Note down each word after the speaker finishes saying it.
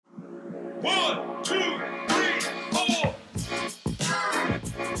1, 2, 3, 4.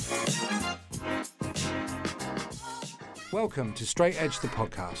 Welcome to Straight Edge, the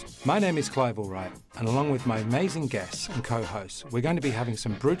podcast. My name is Clive Allwright, and along with my amazing guests and co-hosts, we're going to be having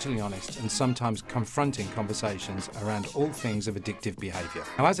some brutally honest and sometimes confronting conversations around all things of addictive behaviour.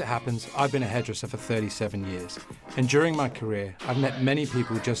 Now, as it happens, I've been a hairdresser for 37 years, and during my career, I've met many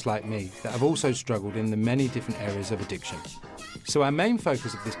people just like me that have also struggled in the many different areas of addiction. So our main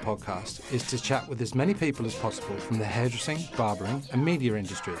focus of this podcast is to chat with as many people as possible from the hairdressing, barbering and media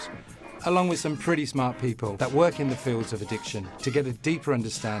industries, along with some pretty smart people that work in the fields of addiction to get a deeper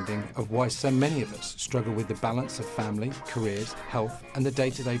understanding of why so many of us struggle with the balance of family, careers, health and the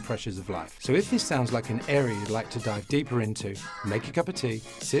day-to-day pressures of life. So if this sounds like an area you'd like to dive deeper into, make a cup of tea,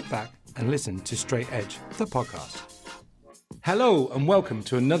 sit back and listen to Straight Edge, the podcast. Hello and welcome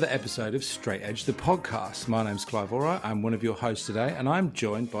to another episode of Straight Edge, the podcast. My name's Clive Allwright. I'm one of your hosts today and I'm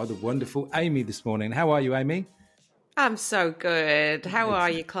joined by the wonderful Amy this morning. How are you, Amy? I'm so good. How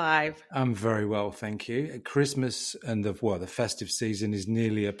are you, Clive? I'm very well, thank you. Christmas and the festive season is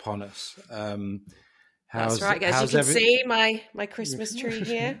nearly upon us. That's right. As you can see, my Christmas tree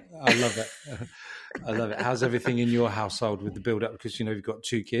here. I love it. I love it. How's everything in your household with the build-up? Because, you know, you've got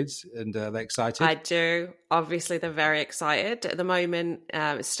two kids and they're excited. I do. Obviously, they're very excited. At the moment,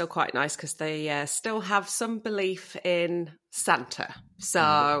 it's still quite nice because they still have some belief in Santa.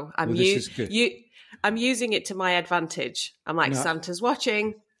 So I'm using it to my advantage. I'm like, no. Santa's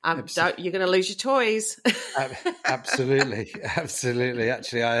watching. You're going to lose your toys. Absolutely.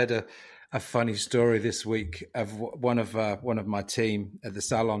 Actually, I had a funny story this week of one of my team at the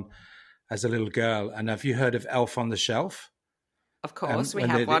salon as a little girl. And have you heard of Elf on the Shelf? Of course, we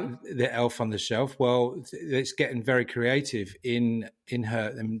have one. The Elf on the Shelf. Well, it's getting very creative in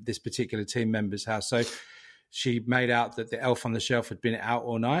this particular team member's house. So she made out that the elf on the shelf had been out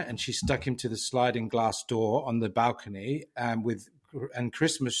all night and she stuck him to the sliding glass door on the balcony and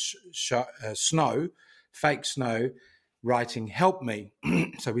Christmas snow, fake snow, writing, "Help me."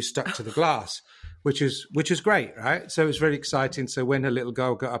 So we stuck to the glass, which was great, right? So it was really exciting. So when her little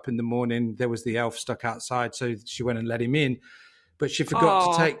girl got up in the morning, there was the elf stuck outside. So she went and let him in, but she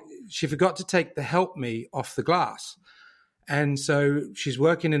forgot to take the "help me" off the glass. And so she's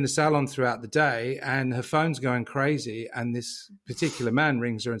working in the salon throughout the day and her phone's going crazy. And this particular man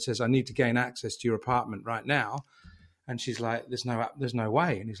rings her and says, "I need to gain access to your apartment right now." And she's like, there's no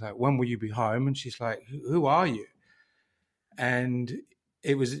way. And he's like, "When will you be home?" And she's like, "Who are you?" And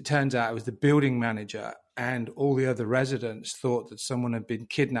it turns out it was the building manager, and all the other residents thought that someone had been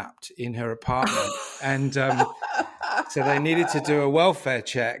kidnapped in her apartment. And so they needed to do a welfare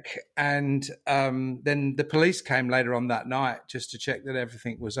check. And then the police came later on that night just to check that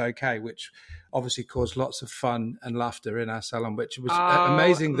everything was okay, which obviously caused lots of fun and laughter in our salon, which was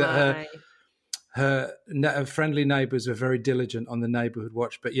amazing that her friendly neighbours were very diligent on the neighbourhood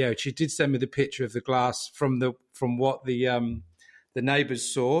watch. But yeah, she did send me the picture of the glass from what the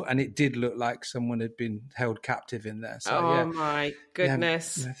neighbours saw, and it did look like someone had been held captive in there. So, my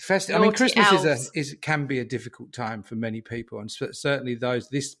goodness! I mean, Christmas can be a difficult time for many people, and certainly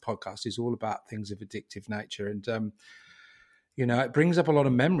this podcast is all about things of addictive nature, and it brings up a lot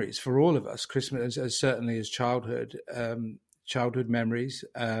of memories for all of us. Christmas, certainly as childhood memories,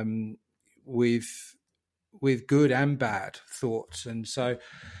 with good and bad thoughts, and so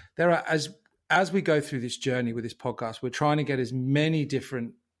there are as we go through this journey with this podcast, we're trying to get as many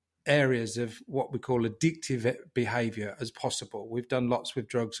different areas of what we call addictive behavior as possible. We've done lots with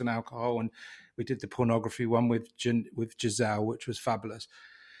drugs and alcohol, and we did the pornography one with Giselle, which was fabulous.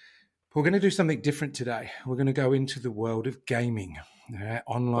 But we're going to do something different today. We're going to go into the world of gaming,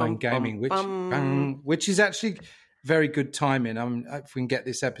 online gaming, which is actually very good timing. If we can get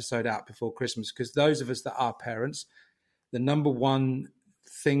this episode out before Christmas, because those of us that are parents, the number one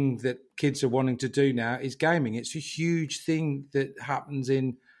thing that kids are wanting to do now is gaming. It's a huge thing that happens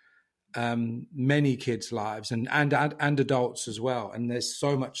in many kids' lives and adults as well. And there's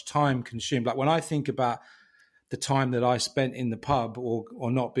so much time consumed. Like when I think about the time that I spent in the pub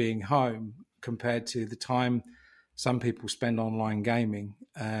or not being home compared to the time some people spend online gaming,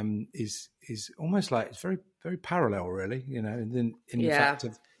 is almost like it's very, very parallel, really. In the fact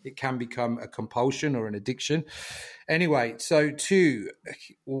of it can become a compulsion or an addiction. Anyway, so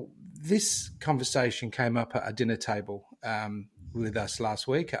this conversation came up at a dinner table with us last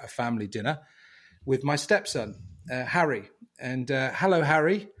week at a family dinner with my stepson, Harry. And hello,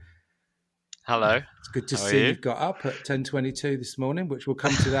 Harry. Hello. It's good to see you've got up at 10:22 this morning, which we'll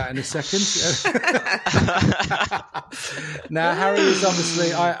come to that in a second. Now, Harry is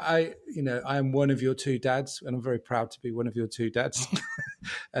obviously, I am one of your two dads, and I'm very proud to be one of your two dads.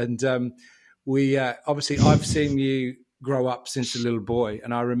 And we obviously, I've seen you grow up since a little boy,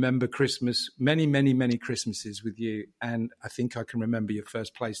 and I remember Christmas, many, many, many Christmases with you. And I think I can remember your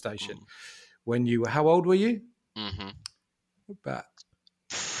first PlayStation when you were. How old were you? About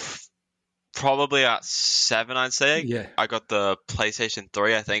probably at 7, I'd say. Yeah. I got the PlayStation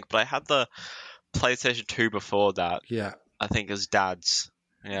 3, I think, but I had the PlayStation 2 before that. Yeah. I think it was Dad's.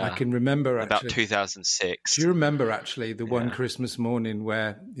 Yeah. I can remember about actually. 2006. Do you remember actually the one Christmas morning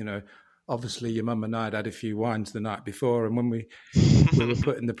where, obviously your mum and I had a few wines the night before, and when we were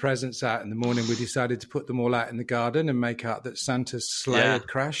putting the presents out in the morning, we decided to put them all out in the garden and make out that Santa's sleigh had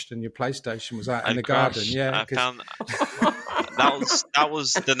crashed and your PlayStation was out in the garden. Yeah, I found that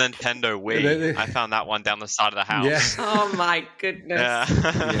was the Nintendo Wii. I found that one down the side of the house. Yeah. Oh my goodness.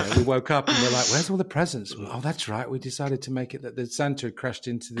 Yeah, we woke up and we're like, "Where's all the presents?" Oh, that's right. We decided to make it that the Santa had crashed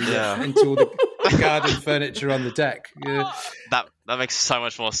into into all the garden furniture on the deck. Yeah. That makes so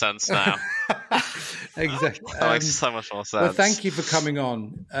much more sense now. Exactly. That makes so much more sense. Well, thank you for coming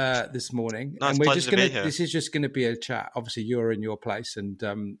on this morning. No, and we're just going to. This is just going to be a chat. Obviously, you're in your place, and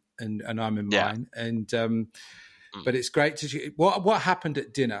I'm in mine. And but it's great to. What happened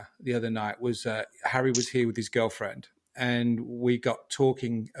at dinner the other night was Harry was here with his girlfriend, and we got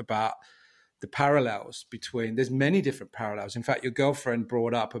talking about the parallels between. There's many different parallels. In fact, your girlfriend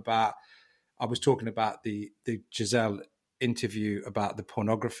brought up about. I was talking about the Giselle interview about the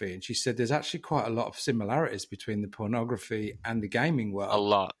pornography, and she said there's actually quite a lot of similarities between the pornography and the gaming world. A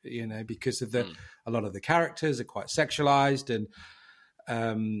lot, because of a lot of the characters are quite sexualized,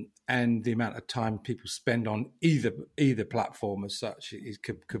 and the amount of time people spend on either platform as such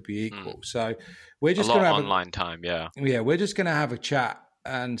could be equal. So we're just going to have online time. Yeah, we're just going to have a chat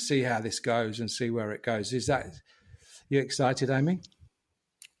and see how this goes and see where it goes. Is that you excited, Amy?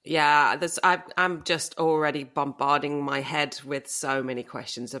 Yeah, I'm just already bombarding my head with so many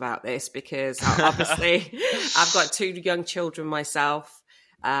questions about this because obviously I've got 2 young children myself.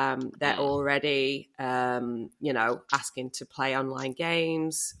 They're already, asking to play online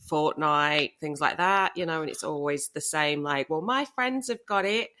games, Fortnite, things like that, and it's always the same, like, well, my friends have got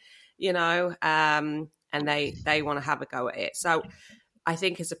it, and they want to have a go at it. So I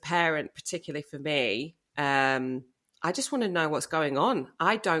think as a parent, particularly for me, I just want to know what's going on.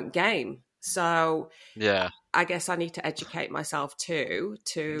 I don't game. So I guess I need to educate myself too,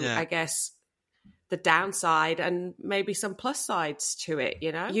 I guess, the downside and maybe some plus sides to it,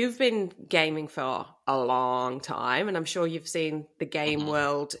 You've been gaming for a long time, and I'm sure you've seen the game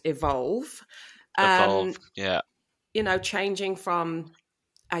world evolve. Changing from,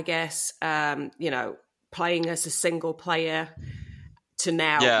 I guess, playing as a single player to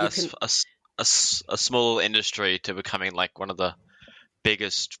now. Yeah, a small industry to becoming like one of the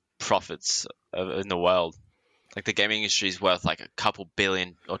biggest profits in the world. Like the gaming industry is worth like a couple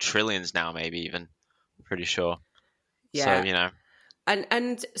billion or trillions now, maybe even. Pretty sure. Yeah. So,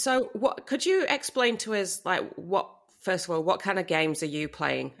 And so what could you explain to us, like, first of all, what kind of games are you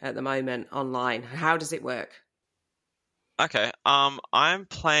playing at the moment online? How does it work? Okay. I'm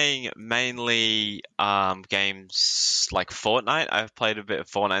playing mainly games like Fortnite. I've played a bit of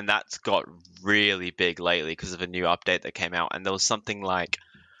Fortnite, and that's got really big lately because of a new update that came out. And there was something like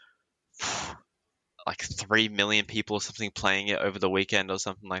 3 million people or something playing it over the weekend or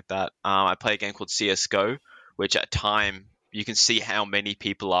something like that. I play a game called CSGO, which at time you can see how many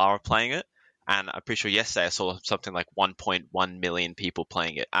people are playing it. And I'm pretty sure yesterday I saw something like 1.1 million people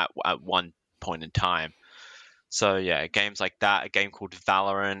playing it at one point in time. So yeah, games like that, a game called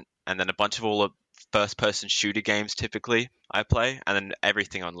Valorant, and then a bunch of all the first-person shooter games typically I play, and then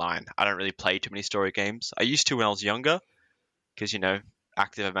everything online. I don't really play too many story games. I used to when I was younger, because,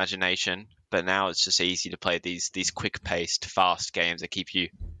 active imagination, but now it's just easy to play these quick-paced, fast games that keep you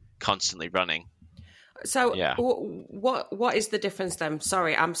constantly running. So what is the difference then?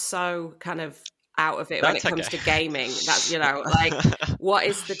 Sorry, I'm so kind of out of it when it comes to gaming. That's, what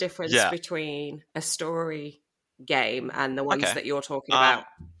is the difference between a story game and the ones that you're talking about?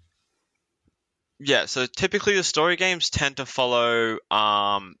 Yeah, so typically the story games tend to follow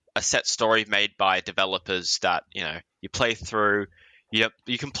a set story made by developers that, you play through.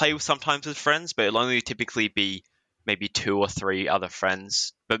 You can play sometimes with friends, but it'll only typically be maybe 2 or 3 other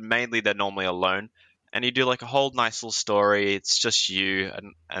friends, but mainly they're normally alone. And you do like a whole nice little story. It's just you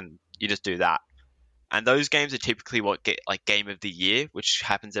and you just do that. And those games are typically what get like Game of the Year, which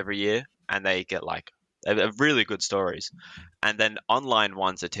happens every year, and they get they're really good stories. And then online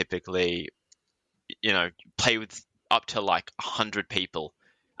ones are typically, play with up to 100 people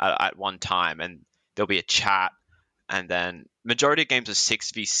at one time, and there'll be a chat. And then majority of games are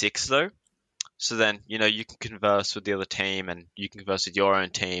 6v6 though. So then, you can converse with the other team and you can converse with your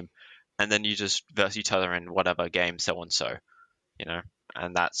own team, and then you just verse each other in whatever game, so and so,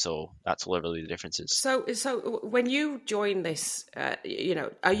 and that's all really the difference is. So when you join this, are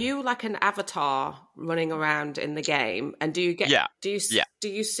you like an avatar running around in the game, and do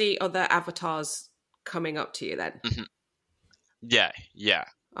you see other avatars coming up to you then? Mm-hmm. Yeah.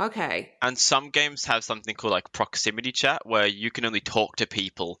 Okay. And some games have something called like proximity chat, where you can only talk to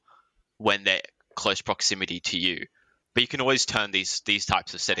people when they're close proximity to you, but you can always turn these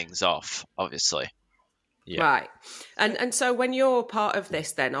types of settings off, obviously. Yeah. Right. And so when you're part of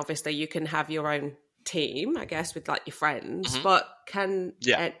this, then obviously you can have your own team, I guess, with like your friends, Mm-hmm. but can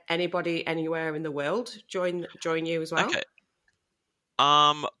anybody anywhere in the world join you as well? Okay.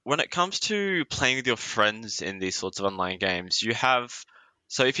 When it comes to playing with your friends in these sorts of online games,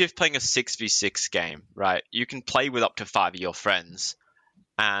 so if you're playing a 6v6 game, right, you can play with up to 5 of your friends,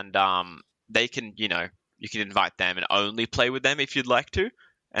 and they can, you can invite them and only play with them if you'd like to,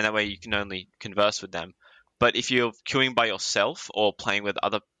 and that way you can only converse with them. But if you're queuing by yourself or playing with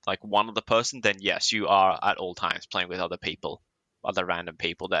one other person, then yes, you are at all times playing with other people, other random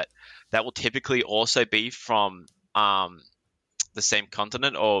people that will typically also be from the same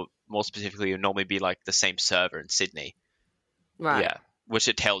continent, or more specifically, it would normally be like the same server in Sydney. Right. Yeah, which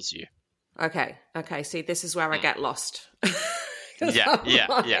it tells you. Okay. See, this is where I get lost. Yeah.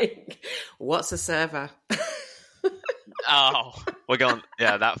 What's a server? Oh, we're going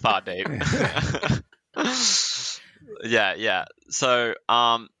that far deep. Yeah. So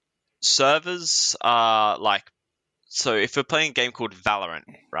servers are so if we're playing a game called Valorant,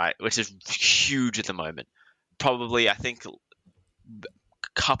 right, which is huge at the moment, probably I think a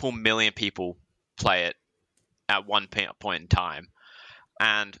couple million people play it at one point in time,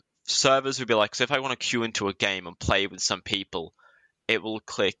 and servers would be like, so if I want to queue into a game and play with some people, it will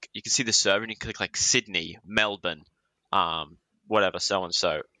click, you can see the server and you click like Sydney, Melbourne, whatever, so and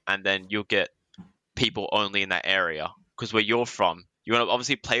so, and then you'll get people only in that area, because where you're from, you want to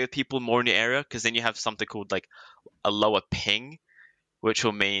obviously play with people more in your area, because then you have something called like a lower ping, which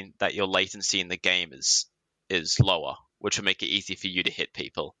will mean that your latency in the game is lower, which will make it easy for you to hit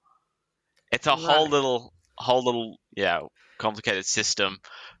people. It's a whole little complicated system,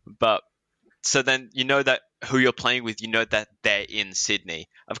 but so then that who you're playing with, that they're in Sydney.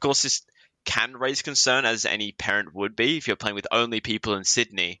 Of course, this can raise concern, as any parent would be, if you're playing with only people in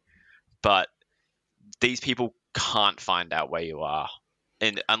Sydney, but these people can't find out where you are,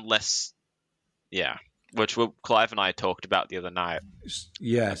 unless, which Clive and I talked about the other night.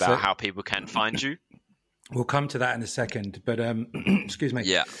 Yeah, about how people can find you. We'll come to that in a second, but excuse me.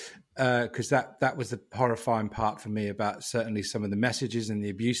 Yeah. Because that was the horrifying part for me about certainly some of the messages and the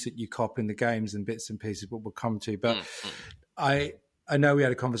abuse that you cop in the games and bits and pieces, what we'll come to. But I know we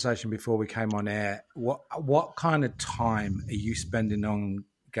had a conversation before we came on air. What kind of time are you spending on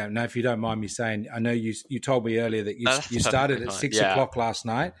game? Now, if you don't mind me saying, I know you told me earlier that you started at 6 o'clock last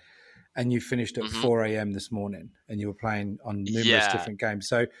night and you finished at 4 a.m. this morning, and you were playing on numerous different games.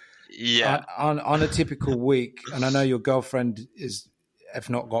 So on a typical week, and I know your girlfriend is, if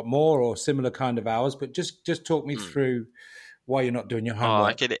not got more or similar kind of hours, but just talk me through why you're not doing your homework. Oh,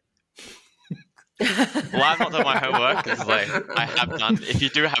 I get it. Well, I've not done my homework, because I have done. If you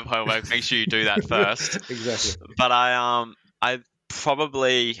do have homework, make sure you do that first. Exactly. But I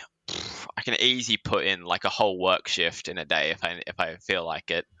probably, I can easily put in like a whole work shift in a day if I feel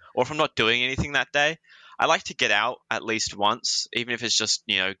like it, or if I'm not doing anything that day. I like to get out at least once, even if it's just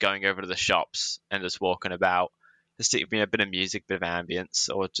going over to the shops and just walking about, just a bit of music, bit of ambience,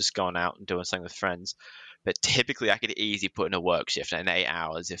 or just going out and doing something with friends. But typically, I could easily put in a work shift in 8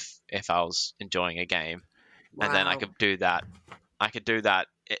 hours if I was enjoying a game, and then I could do that.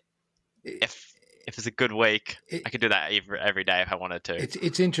 If it's a good week, I could do that every day if I wanted to.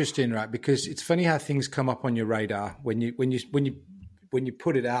 It's interesting, right? Because it's funny how things come up on your radar when you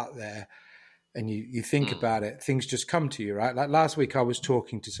put it out there and you think about it. Things just come to you, right? Like last week, I was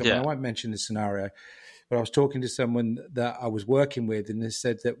talking to someone. I won't mention the scenario, but I was talking to someone that I was working with, and they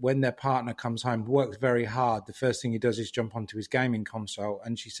said that when their partner comes home, works very hard, the first thing he does is jump onto his gaming console.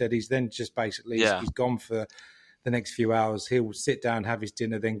 And she said he's then just basically he's gone for the next few hours. He'll sit down, have his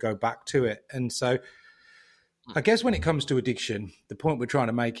dinner, then go back to it. And so I guess when it comes to addiction, the point we're trying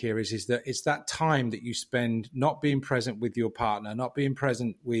to make here is that it's that time that you spend not being present with your partner, not being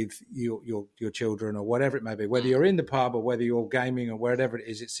present with your children or whatever it may be, whether you're in the pub or whether you're gaming or wherever it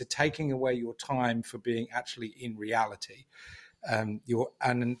is. It's taking away your time for being actually in reality. And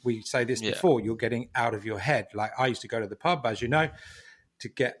we say this before, you're getting out of your head. Like I used to go to the pub, as you know, to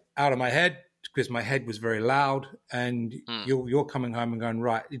get out of my head, because my head was very loud, and you're coming home and going,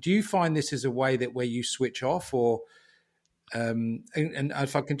 right, do you find this as a way that where you switch off, or and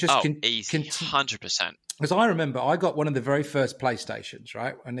if I can just easy, 100%. Because I remember I got one of the very first PlayStations,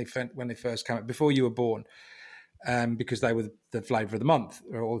 right, when they first came out, before you were born, because they were the flavour of the month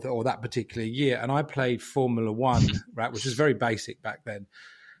or that particular year, and I played Formula One, right, which was very basic back then.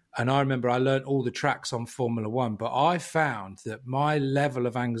 And I remember I learned all the tracks on Formula One, but I found that my level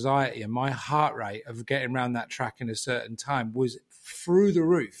of anxiety and my heart rate of getting around that track in a certain time was through the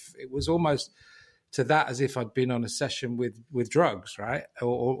roof. It was almost to that as if I'd been on a session with drugs, right,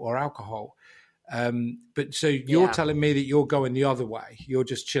 or alcohol. But so you're telling me that you're going the other way. You're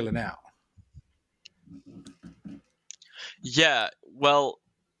just chilling out. Yeah, well,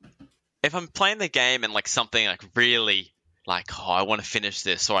 if I'm playing the game and like something like really like, oh, I want to finish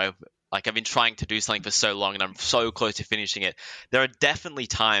this, or I've been trying to do something for so long and I'm so close to finishing it, there are definitely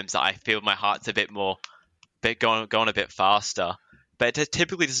times that I feel my heart's a bit going a bit faster. But it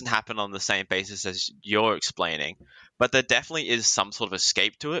typically doesn't happen on the same basis as you're explaining. But there definitely is some sort of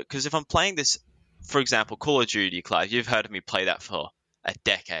escape to it. Because if I'm playing this, for example, Call of Duty, Clive, you've heard of me play that for a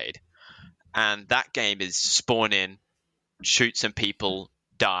decade. And that game is spawn in, shoot some people,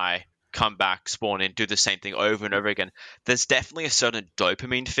 die, come back, spawn in, do the same thing over and over again. There's definitely a certain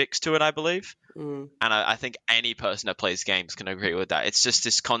dopamine fix to it, I believe. And I think any person that plays games can agree with that. It's just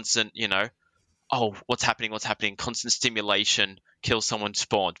this constant, oh, what's happening, constant stimulation, kill someone,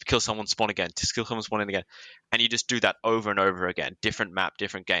 spawn again, kill someone, spawn again. And you just do that over and over again, different map,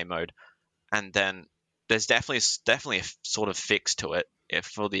 different game mode. And then there's definitely a sort of fix to it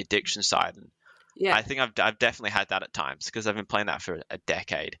for the addiction side. And yeah, I think I've definitely had that at times because I've been playing that for a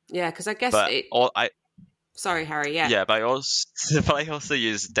decade. Yeah, because I guess sorry, Harry. Yeah. Yeah, but I also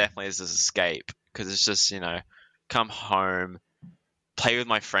use it definitely as an escape because it's just come home, play with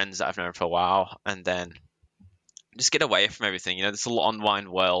my friends that I've known for a while, and then just get away from everything. This little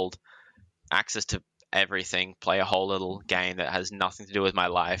online world, access to everything, play a whole little game that has nothing to do with my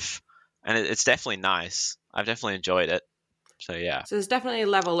life, and it's definitely nice. I've definitely enjoyed it. So yeah. So there's definitely a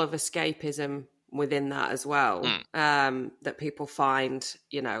level of escapism within that as well, that people find,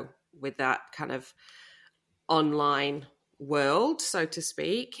 with that kind of online world, so to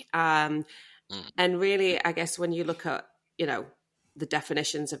speak. And really, I guess when you look at, the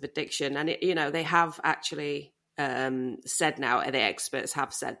definitions of addiction, and they have actually said now, the experts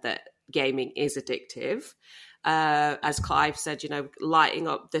have said that gaming is addictive. As Clive said, lighting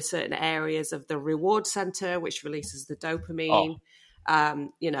up the certain areas of the reward center, which releases the dopamine.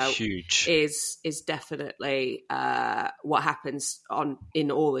 Huge. is definitely what happens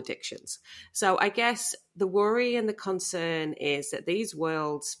in all addictions. So I guess the worry and the concern is that these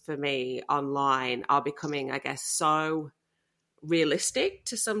worlds for me online are becoming, I guess, so realistic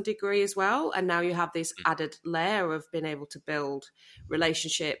to some degree as well. And now you have this added layer of being able to build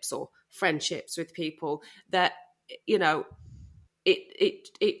relationships or friendships with people that,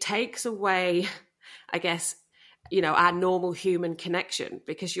 it takes away, I guess, our normal human connection,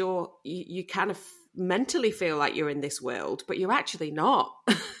 because you kind of mentally feel like you're in this world, but you're actually not.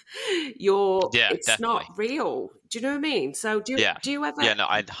 It's definitely not real. Do you know what I mean? So do you ever? Yeah, no,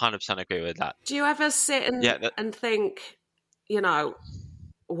 I 100% agree with that. Do you ever sit and think,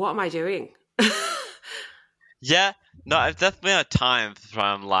 what am I doing? Yeah, no, I've definitely had times where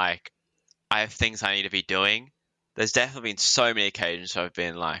I'm like, I have things I need to be doing. There's definitely been so many occasions where I've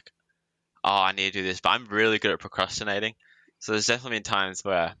been like, oh, I need to do this, but I'm really good at procrastinating. So there's definitely been times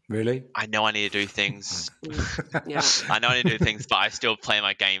where I know I need to do things. Yeah, I know I need to do things, but I still play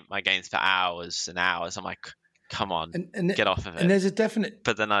my games for hours and hours. I'm like, come on, get off of it. And there's a definite,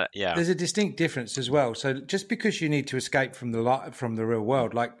 but then there's a distinct difference as well. So just because you need to escape from the real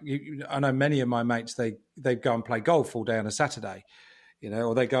world, like I know many of my mates, they go and play golf all day on a Saturday,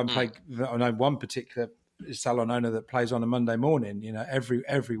 or they go and play. I know one particular salon owner that plays on a Monday morning,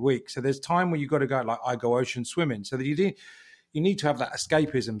 every week. So there's time where you got to go, like I go ocean swimming, so that you need to have that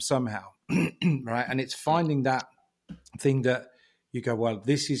escapism somehow, right? And it's finding that thing that you go, well,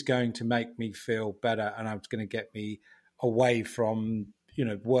 this is going to make me feel better, and it's going to get me away from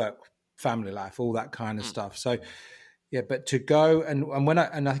work, family life, all that kind of stuff. So yeah, but to go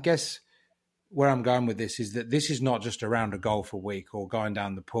and I guess where I'm going with this is that this is not just a round of golf a week or going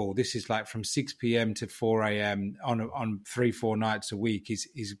down the pool. This is like from 6 p.m. to 4 a.m. on 3-4 nights a week is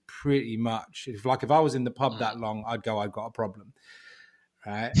pretty much, if I was in the pub that long, I'd go, I've got a problem.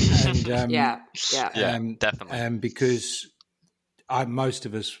 Right. And, yeah, definitely. Because most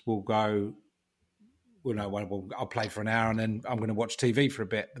of us will go, I'll play for an hour and then I'm going to watch TV for a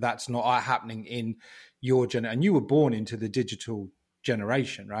bit. But that's not happening in your generation. And you were born into the digital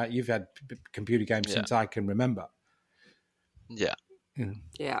generation, right? You've had computer games since I can remember. Yeah.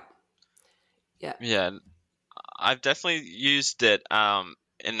 Yeah. I've definitely used it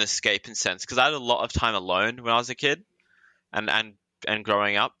in an escaping sense because I had a lot of time alone when I was a kid, and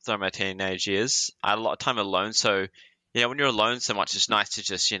growing up through my teenage years, I had a lot of time alone. So, when you're alone so much, it's nice to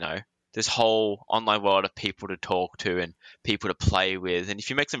just, this whole online world of people to talk to and people to play with. And if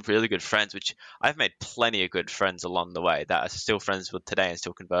you make some really good friends, which I've made plenty of good friends along the way that I'm still friends with today and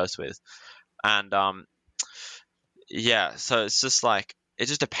still converse with. And so it's just like, it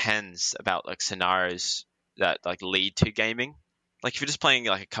just depends about like scenarios that like lead to gaming. Like if you're just playing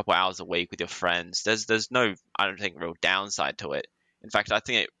like a couple hours a week with your friends, there's no, I don't think, real downside to it. In fact, I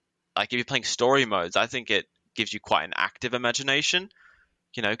think like if you're playing story modes, I think it gives you quite an active imagination,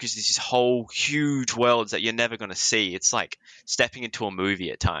 because there's these whole huge worlds that you're never going to see. It's like stepping into a movie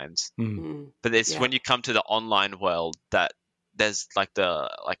at times. But it's when you come to the online world that there's like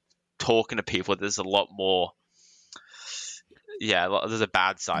talking to people, there's a lot more. Yeah, there's a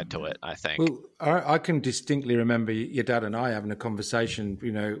bad side to it, I think. Well, I can distinctly remember your dad and I having a conversation,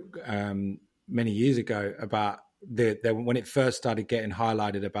 many years ago about when it first started getting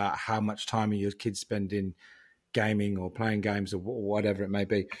highlighted about how much time your kids spend in gaming or playing games or whatever it may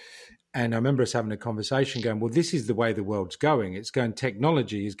be. And I remember us having a conversation going, well, this is the way the world's going. It's going,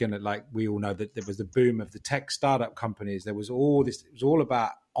 technology is going to, like, we all know that there was the boom of the tech startup companies. There was all this, it was all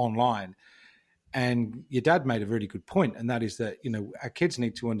about online. And your dad made a really good point, and that is that, our kids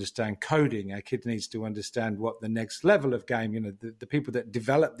need to understand coding. Our kids needs to understand what the next level of game, the people that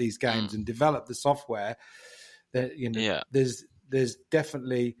develop these games and develop the software, that, there's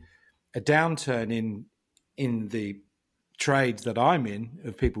definitely a downturn in the trades that I'm in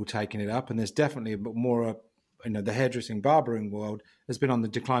of people taking it up, and there's definitely more the hairdressing, barbering world has been on the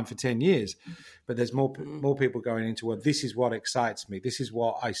decline for 10 years, but there's more people going into, well, this is what excites me, this is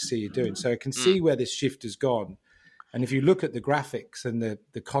what I see you doing. So I can see where this shift has gone. And if you look at the graphics and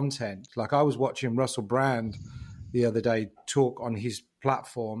the content, like I was watching Russell Brand the other day talk on his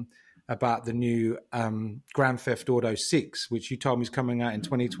platform about the new Grand Theft Auto 6, which you told me is coming out in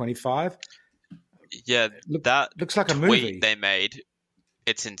 2025. Yeah, that looks like a tweet movie they made.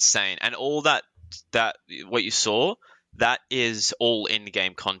 It's insane. And all that what you saw, that is all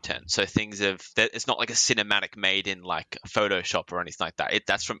in-game content. So it's not like a cinematic made in like Photoshop or anything like that.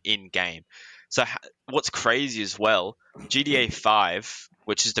 That's from in-game. So what's crazy as well, GTA 5,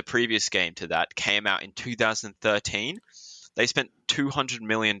 which is the previous game to that, came out in 2013. They spent $200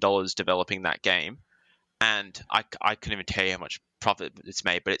 million developing that game. And I couldn't even tell you how much profit it's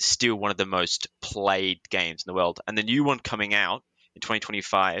made, but it's still one of the most played games in the world. And the new one coming out in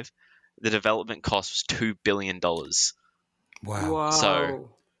 2025, the development cost was $2 billion. Wow.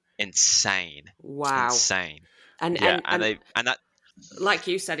 So insane. Wow. Insane. And that, like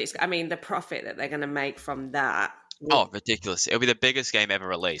you said, the profit that they're going to make from that. Oh, ridiculous. It'll be the biggest game ever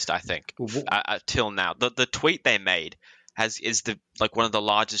released, I think, till now. The tweet they made is one of the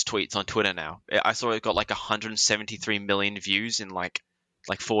largest tweets on Twitter now. I saw it got like 173 million views in like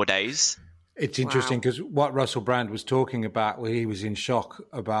 4 days. It's interesting because what Russell Brand was talking about, where he was in shock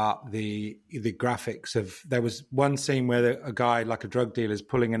about the graphics of. There was one scene where a guy, like a drug dealer, is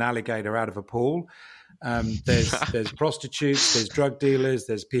pulling an alligator out of a pool. There's prostitutes, there's drug dealers,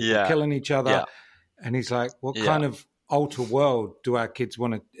 there's people killing each other, and he's like, "What kind of alter world do our kids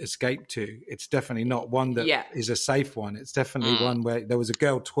want to escape to?" It's definitely not one that is a safe one. It's definitely one where there was a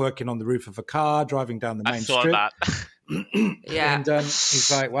girl twerking on the roof of a car driving down the main strip. That. And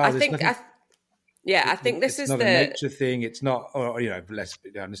he's like, "Wow, I think this is not a nature thing. It's not, let's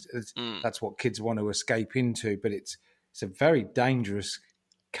be honest. That's what kids want to escape into, but it's a very dangerous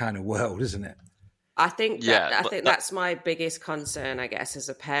kind of world, isn't it?" I think that's my biggest concern, I guess, as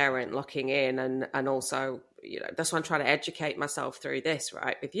a parent looking in, and also, that's why I'm trying to educate myself through this,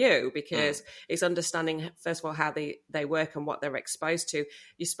 right, with you, because it's understanding, first of all, how they work and what they're exposed to.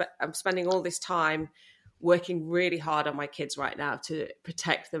 I'm spending all this time working really hard on my kids right now to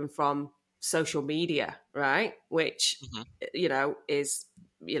protect them from social media, right? Which, is,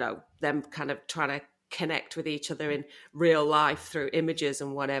 them kind of trying to connect with each other in real life through images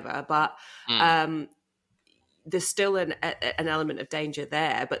and whatever. But there's still an element of danger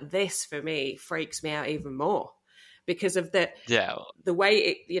there. But this, for me, freaks me out even more because of the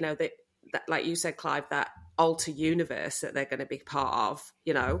way it, that, like you said, Clive, that alter universe that they're going to be part of.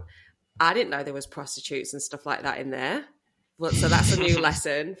 I didn't know there was prostitutes and stuff like that in there. So that's a new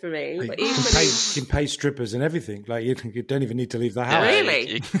lesson for me. Like, but you can pay strippers and everything. Like you don't even need to leave the house.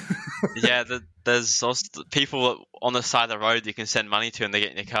 Really? There's also people on the side of the road you can send money to and they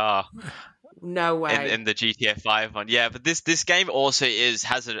get in your car. No way. In the GTA 5 one. Yeah, but this game also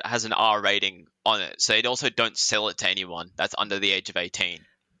has an R rating on it. So it also don't sell it to anyone that's under the age of 18.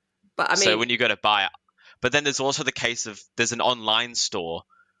 But I mean, so when you go to buy it. But then there's also the case of there's an online store,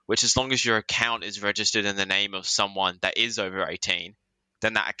 which as long as your account is registered in the name of someone that is over 18,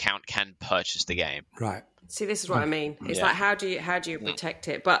 then that account can purchase the game. Right. See, this is what I mean. It's Yeah. like, how do you protect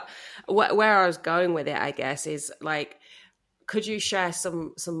it? But where I was going with it, I guess, is like, could you share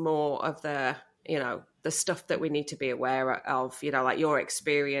some more of the, the stuff that we need to be aware of, like your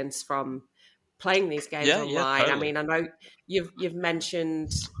experience from playing these games online? Yeah, totally. I mean, I know you've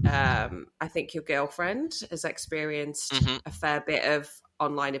mentioned, I think your girlfriend has experienced a fair bit of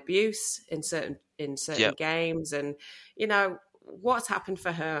online abuse in certain games, and what's happened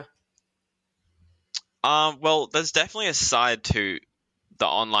for her? Well, there's definitely a side to the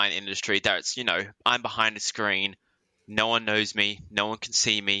online industry that's, I'm behind a screen. No one knows me. No one can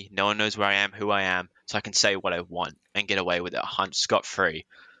see me. No one knows where I am, who I am. So I can say what I want and get away with it scot-free.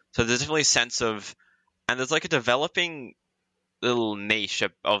 So there's definitely a sense of, and there's like a developing little niche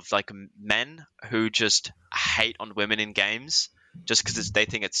of like men who just hate on women in games just because they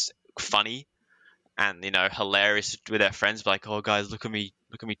think it's funny and, hilarious with their friends. Like, oh guys, look at me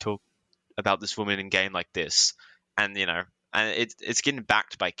talk about this woman in game like this. And, and it's getting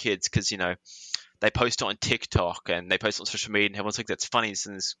backed by kids because, they post it on TikTok and they post it on social media and everyone's like, that's funny.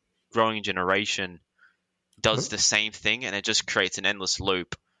 So this growing generation does the same thing and it just creates an endless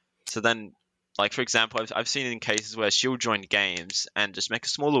loop. So then, like, for example, I've seen it in cases where she'll join games and just make a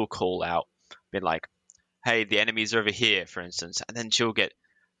small little call out, being like, hey, the enemies are over here, for instance. And then she'll get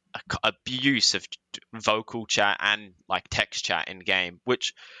abuse of vocal chat and like text chat in game,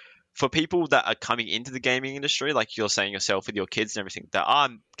 which for people that are coming into the gaming industry, like you're saying yourself with your kids and everything, there are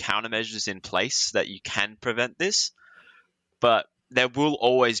countermeasures in place that you can prevent this, but there will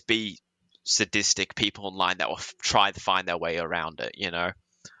always be sadistic people online that will try to find their way around it,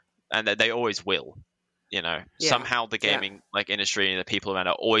 and they always will, somehow the gaming like industry and the people around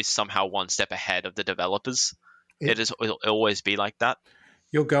it are always somehow one step ahead of the developers. It'll always be like that.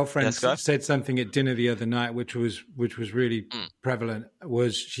 Your girlfriend said something at dinner the other night, which was really prevalent.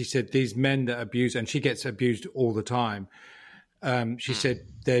 Was she said these men that abuse, and she gets abused all the time. She said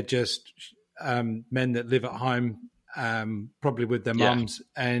they're just men that live at home, probably with their mums,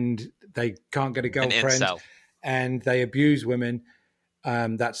 and they can't get a girlfriend, and they abuse women.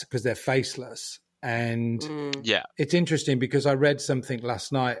 That's because they're faceless. And it's interesting because I read something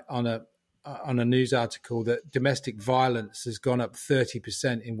last night on a news article that domestic violence has gone up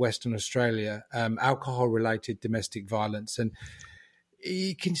 30% in Western Australia, alcohol-related domestic violence. And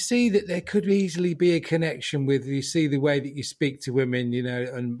you can see that there could easily be a connection with, you see the way that you speak to women,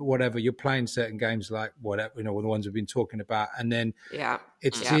 and whatever, you're playing certain games like whatever, the ones we've been talking about. And then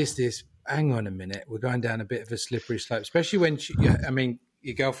it's just this, hang on a minute, we're going down a bit of a slippery slope, especially when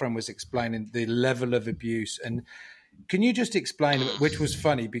your girlfriend was explaining the level of abuse. And can you just explain, which was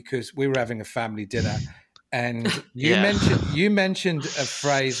funny because we were having a family dinner and you mentioned a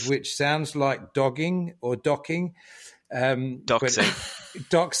phrase which sounds like dogging or docking.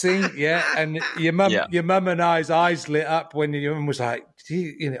 Doxing, yeah. And your mum and I's eyes lit up when your mum was like,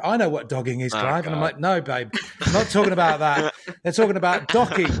 I know what dogging is, Clive. And I'm like, no, babe, I'm not talking about that. They're talking about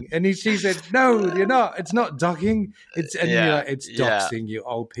docking. And she said, no, you're not. It's not dogging. It's you're like, it's doxing, you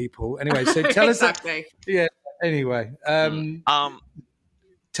old people. Anyway, so tell us. Anyway, tell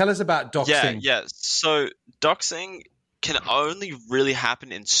us about doxing. Yeah. So doxing can only really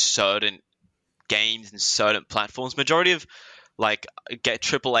happen in certain games and certain platforms. Majority of get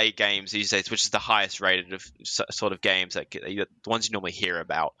AAA games these days, which is the highest rated of sort of games the ones you normally hear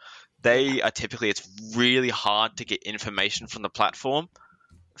about, they are typically, it's really hard to get information from the platform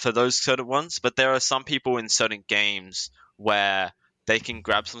for those sort of ones. But there are some people in certain games where they can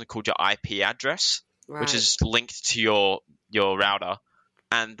grab something called your IP address, which is linked to your router,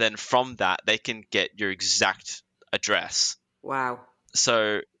 and then from that they can get your exact address. Wow.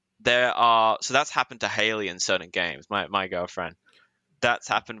 So that's happened to Haley in certain games, my girlfriend. That's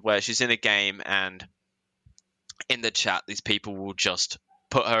happened where she's in a game and in the chat these people will just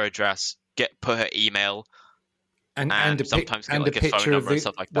put her address, put her email, and sometimes get a phone number and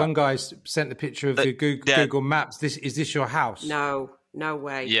stuff like that. One guy sent the picture of the Google Maps. Is this your house? No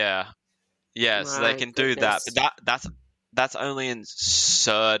way. Yeah. So they can do that, but that's only in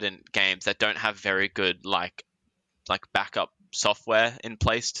certain games that don't have very good like backup software in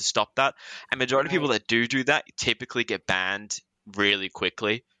place to stop that. And majority of people that do that typically get banned really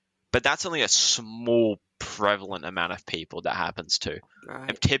quickly, but that's only a small prevalent amount of people that happens to.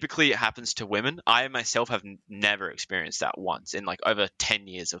 And typically it happens to women. I myself have never experienced that once in over 10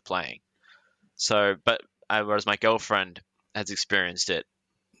 years of playing. So, but whereas my girlfriend has experienced it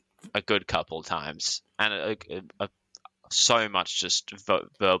a good couple of times, and so much just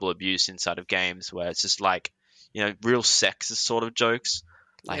verbal abuse inside of games where it's just like, real sexist sort of jokes,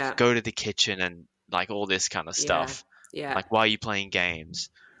 like go to the kitchen and like all this kind of stuff. Yeah. Like, why are you playing games?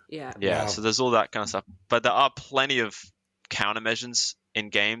 Yeah. Yeah. Wow. So there's all that kind of stuff, but there are plenty of countermeasures in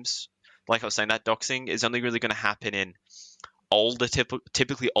games. Like I was saying, that doxing is only really going to happen in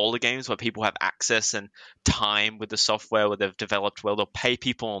typically older games where people have access and time with the software, where they've developed well. They'll pay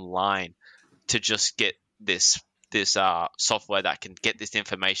people online to just get this software that can get this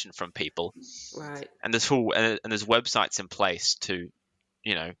information from people. Right. And there's websites in place to,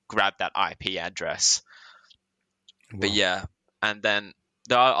 grab that IP address. Wow. But yeah, and then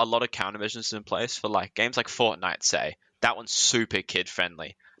there are a lot of countermeasures in place for like games like Fortnite, say. That one's super kid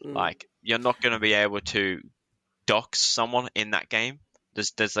friendly. Like, you're not going to be able to dox someone in that game.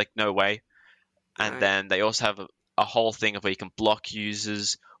 There's like no way. And then they also have a whole thing of where you can block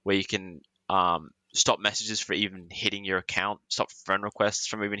users, where you can stop messages for even hitting your account, stop friend requests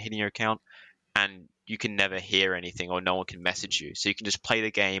from even hitting your account, and you can never hear anything, or no one can message you. So you can just play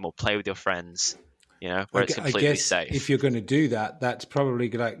the game or play with your friends, where it's completely safe. If you're going to do that, that's probably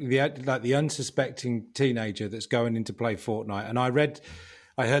like the unsuspecting teenager that's going in to play Fortnite. And I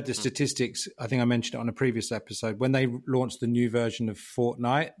heard the statistics. I think I mentioned it on a previous episode. When they launched the new version of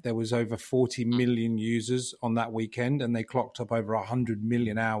Fortnite, there was over 40 million users on that weekend, and they clocked up over 100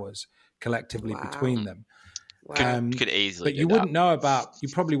 million hours collectively between them. Wow. Could easily. But you wouldn't know you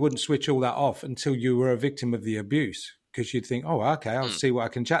probably wouldn't switch all that off until you were a victim of the abuse, because you'd think, oh, okay, I'll see what I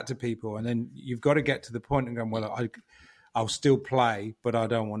can chat to people. And then you've got to get to the point and go, well, I'll still play, but I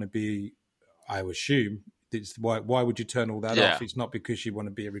don't want to be, I assume, why would you turn all that off? It's not because you want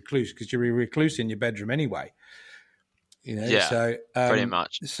to be a recluse, because you're a recluse in your bedroom anyway. So pretty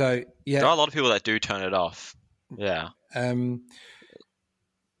much. So there are a lot of people that do turn it off. Yeah.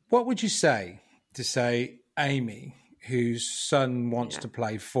 What would you say to Amy, whose son wants to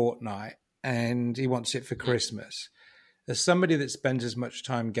play Fortnite and he wants it for Christmas? As somebody that spends as much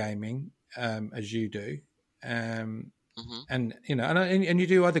time gaming as you do, and you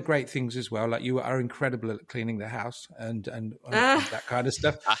do other great things as well. Like, you are incredible at cleaning the house and that kind of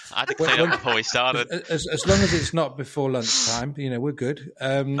stuff. I had to clean up before we started. As long as it's not before lunchtime, we're good.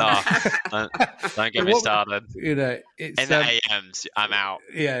 Don't get me started. It's in the AMs, I'm out.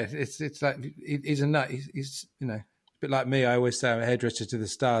 Yeah, it's like he's a nut. He's a bit like me. I always say I'm a hairdresser to the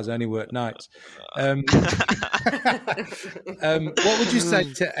stars. I only work nights. What would you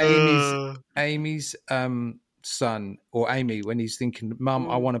say to Amy's son, or Amy, when he's thinking, Mum,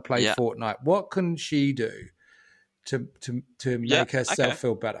 I want to play Fortnite? What can she do to make herself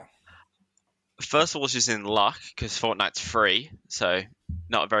feel better? First of all, she's in luck because Fortnite's free, so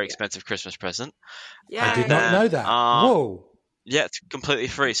not a very expensive Christmas present. I did not know that. Whoa. Yeah, it's completely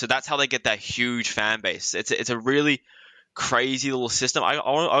free. So that's how they get that huge fan base. It's a really crazy little system. I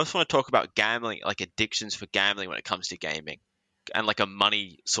also want to talk about gambling, like addictions for gambling when it comes to gaming, and like a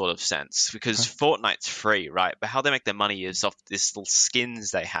money sort of sense, because Fortnite's free, right? But how they make their money is off this little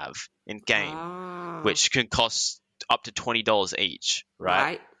skins they have in game, which can cost up to $20 each,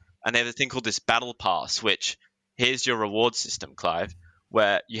 right? And they have a thing called this battle pass, which here's your reward system, Clive,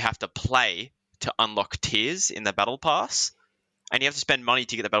 where you have to play to unlock tiers in the battle pass. And you have to spend money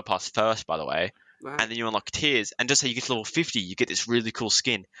to get the battle pass first, by the way. And then you unlock tiers. And just say you get to level 50, you get this really cool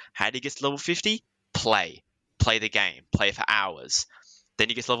skin. How do you get to level 50? Play the game. Play for hours. Then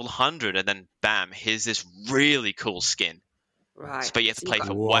you get to level 100, and then bam, here's this really cool skin. Right. But you have to play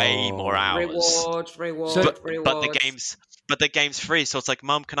for way more hours. Reward. But the game's free. So it's like,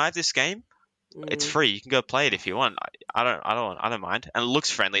 Mum, can I have this game? It's free. You can go play it if you want. I don't mind. And it looks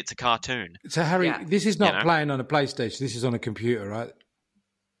friendly. It's a cartoon. So Harry, this is not playing on a PlayStation. This is on a computer, right?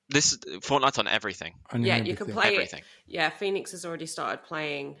 This Fortnite's on everything. You can play everything. Phoenix has already started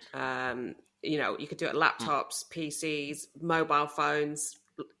playing. You could do it laptops, PCs, mobile phones,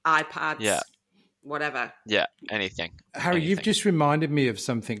 iPads, whatever. Yeah, anything. Harry, you've just reminded me of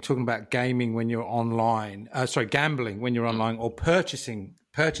something, talking about gaming when you're online. Gambling when you're online, or purchasing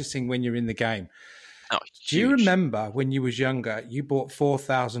when you're in the game. Oh, do you remember when you was younger, you bought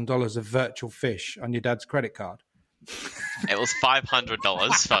 $4,000 of virtual fish on your dad's credit card? It was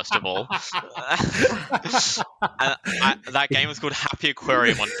 $500, first of all. That game was called Happy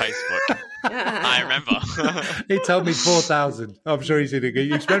Aquarium on Facebook. I remember. He told me 4,000. I'm sure he said,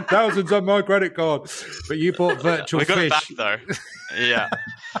 you spent thousands on my credit card, but you bought virtual fish. We got it back, though. Yeah.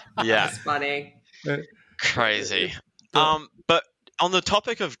 That's funny. Crazy. But on the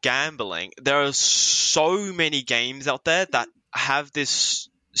topic of gambling, there are so many games out there that have this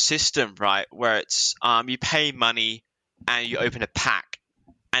system, right, where it's you pay money and you open a pack,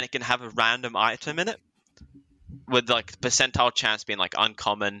 and it can have a random item in it with like percentile chance being like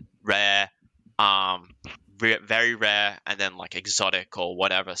uncommon, rare, very rare, and then like exotic or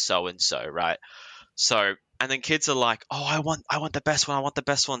whatever, so and so, right? So, and then kids are like, oh, I want the best one, I want the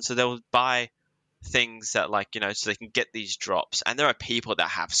best one, so they'll buy things that like, so they can get these drops. And there are people that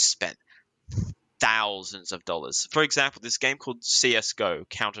have spent thousands of dollars. For example, this game called CS:GO,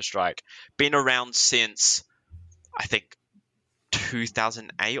 Counter-Strike, been around since I think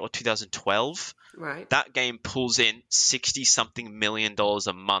 2008 or 2012. Right. That game pulls in $60-something million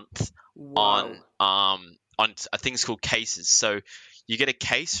a month Wow. on things called cases. So you get a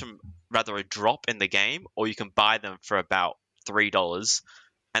case from rather a drop in the game, or you can buy them for about $3,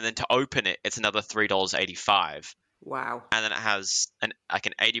 and then to open it, it's another $3.85. Wow. And then it has an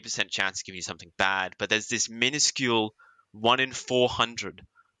 80% chance to give you something bad. But there's this minuscule 1 in 400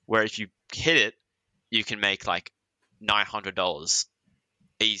 where if you hit it, you can make like $900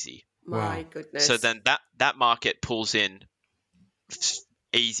 easy. My goodness. So then that market pulls in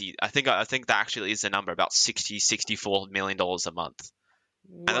easy. I think that actually is the number, about $64 million a month.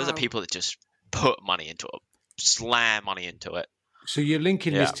 Wow. And those are people that just put money into it, slam money into it. So you're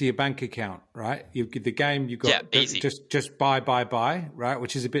linking this to your bank account, right? You get the game, you got easy. just buy, right?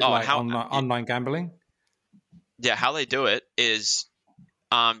 Which is a bit like online gambling. Yeah, how they do it is,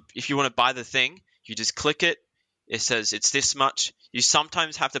 if you want to buy the thing, you just click it. It says it's this much. You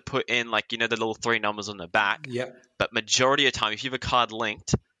sometimes have to put in the little 3 numbers on the back. Yep. But majority of the time, if you have a card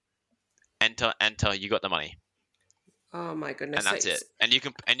linked, enter, you got the money. Oh my goodness! And that's it. And you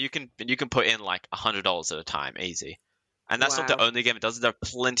can put in like $100 at a time, easy. And that's not the only game it does. There are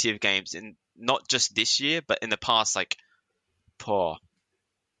plenty of games in not just this year, but in the past 7-8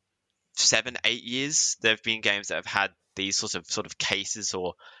 years, there have been games that have had these sort of cases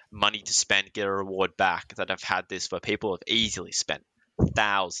or money to spend, get a reward back, that have had this where people have easily spent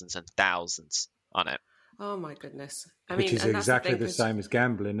thousands and thousands on it. Oh my goodness! Which is exactly the same as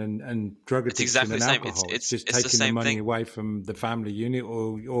gambling and drug addiction and alcohol. It's just taking the money away from the family unit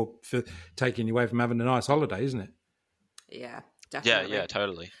or for taking you away from having a nice holiday, isn't it? Yeah, definitely. Yeah,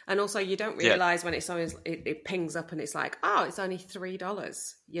 totally. And also, you don't realize when it's always it pings up and it's like, oh, it's only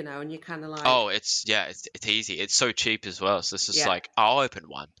 $3, and you're kind of like, oh, it's easy. It's so cheap as well. So it's just like, I'll open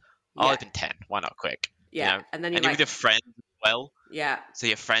one. I'll open 10. Why not quick? Yeah, and then you're with your friends as well. Yeah. So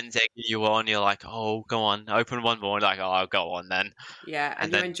your friends egg you on. You're like, oh, go on, open one more. Like, oh, I'll go on then. Yeah,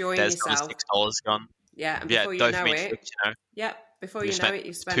 and you're enjoying yourself. $6 gone. Yeah, and before you know it, before you know it,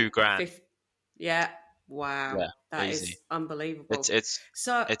 you've spent $2,000. Yeah. Wow, yeah, that easy. Is unbelievable. It's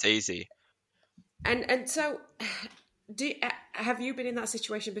easy. And so, have you been in that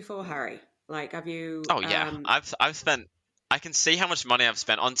situation before, Harry? Like, have you? Oh yeah, I've spent. I can see how much money I've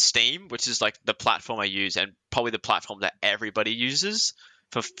spent on Steam, which is like the platform I use, and probably the platform that everybody uses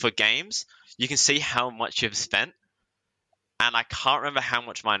for games. You can see how much you've spent, and I can't remember how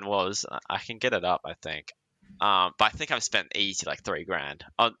much mine was. I can get it up, I think. But I think I've spent easy like $3,000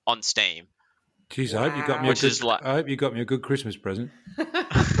 on Steam. Jeez, I hope you got me I hope you got me a good Christmas present. But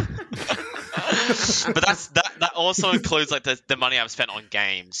that also includes like the money I've spent on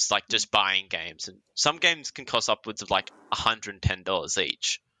games, like just buying games, and some games can cost upwards of like $110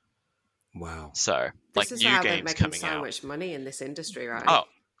 each. Wow! So this like is new how games they're coming so out. Much money in this industry, right? Oh,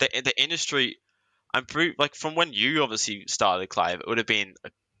 the industry. I'm pretty like from when you obviously started, Clive. It would have been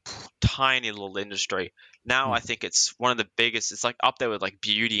a tiny little industry. Now I think it's one of the biggest. It's like up there with like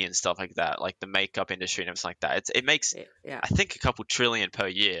beauty and stuff like that, like the makeup industry and everything like that. It makes I think a couple trillion per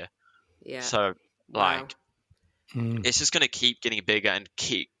year. Yeah. So like it's just going to keep getting bigger, and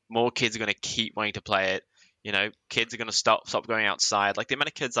more kids are going to keep wanting to play it. Kids are going to stop going outside. Like the amount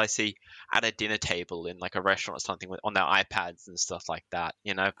of kids I see at a dinner table in like a restaurant or something on their iPads and stuff like that.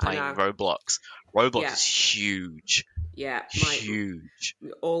 Playing Roblox. Roblox is huge. Yeah, huge.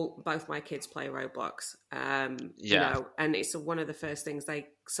 Both my kids play Roblox. And it's one of the first things they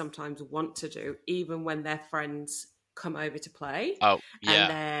sometimes want to do, even when their friends come over to play. Oh, yeah.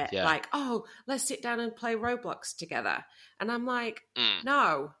 And they're like, oh, let's sit down and play Roblox together. And I'm like,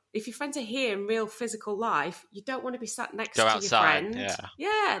 no, if your friends are here in real physical life, you don't want to be sat next to outside, your friend.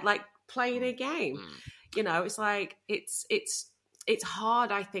 Yeah, like playing a game. It's like it's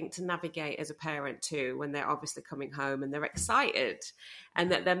hard, I think, to navigate as a parent too, when they're obviously coming home and they're excited,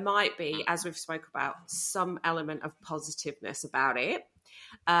 and that there might be, as we've spoke about, some element of positiveness about it,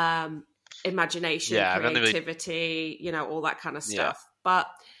 imagination, creativity, all that kind of stuff. But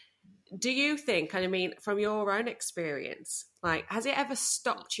do you think, and I mean, from your own experience, like, has it ever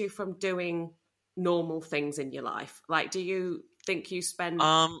stopped you from doing normal things in your life? Like, do you think you spend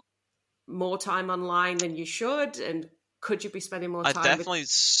Um, more time online than you should? And could you be spending more I time definitely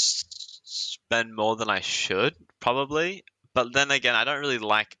spend more than I should, probably. But then again, I don't really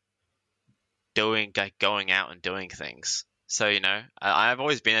like going out and doing things. So, I've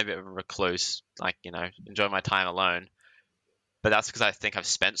always been a bit of a recluse, like, enjoy my time alone. But that's because I think I've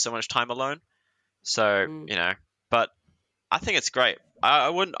spent so much time alone. So, but I think it's great. I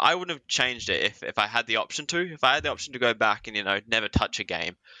wouldn't have changed it if I had the option to. If I had the option to go back and, never touch a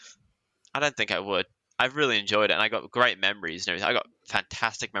game, I don't think I would. I've really enjoyed it, and I got great memories and everything. I got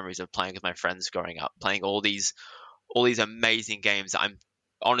fantastic memories of playing with my friends growing up, playing all these amazing games that I'm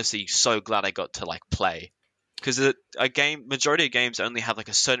honestly so glad I got to like play. Because majority of games only have like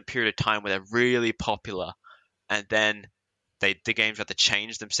a certain period of time where they're really popular, and then the games have to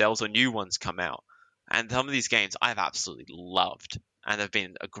change themselves or new ones come out. And some of these games I've absolutely loved, and they've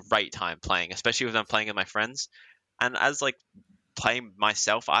been a great time playing, especially when I'm playing with my friends. And as like playing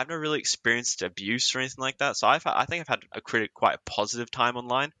myself, I've never really experienced abuse or anything like that. So I think I've had quite a positive time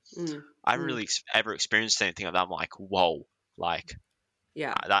online. I haven't really ever experienced anything like that. I'm like, whoa, like,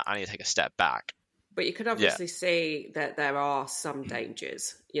 yeah, I need to take a step back. But you can obviously see that there are some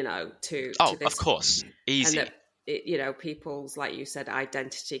dangers, to Oh, this. of course, easy. And that, people's, like you said,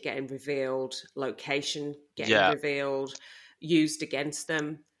 identity getting revealed, location getting revealed, used against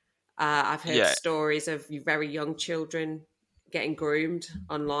them. I've heard stories of very young children getting groomed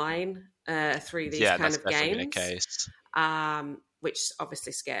online through these kind of games, case. Which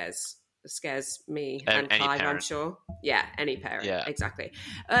obviously scares me and Clive, parent. I'm sure. Yeah, any parent, exactly.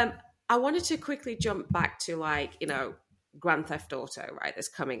 I wanted to quickly jump back to Grand Theft Auto, right? That's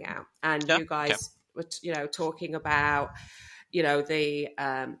coming out, and you guys were talking about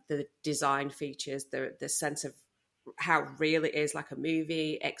the design features, the sense of how real it is, like a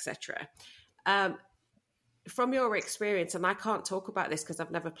movie, etc. From your experience, and I can't talk about this because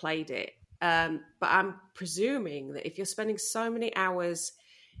I've never played it, but I'm presuming that if you're spending so many hours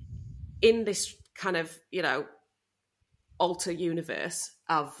in this kind of alter universe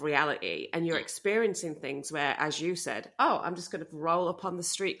of reality, and you're experiencing things where, as you said, I'm just going to roll up on the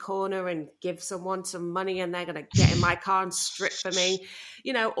street corner and give someone some money and they're going to get in my car and strip for me,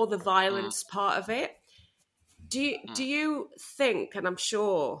 or the violence part of it. Do you think, and I'm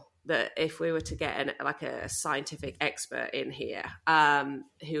sure that if we were to get a scientific expert in here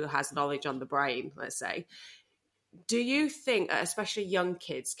who has knowledge on the brain, let's say, do you think especially young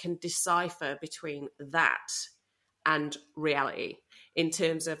kids can decipher between that and reality in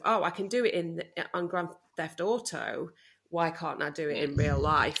terms of, I can do it on Grand Theft Auto, why can't I do it in real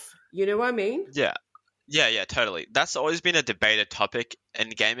life? You know what I mean? Yeah, totally. That's always been a debated topic in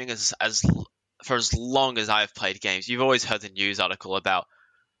gaming for as long as I've played games. You've always heard the news article about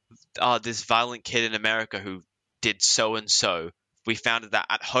this violent kid in America who did so and so. We found that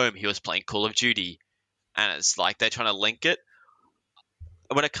at home he was playing Call of Duty, and it's like they're trying to link it.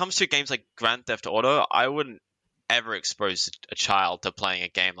 When it comes to games like Grand Theft Auto, I wouldn't ever expose a child to playing a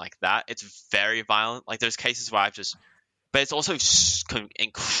game like that. It's very violent. Like there's cases where but it's also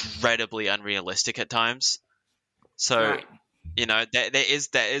incredibly unrealistic at times. So, right. there is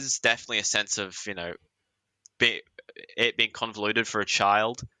definitely a sense of, it being convoluted for a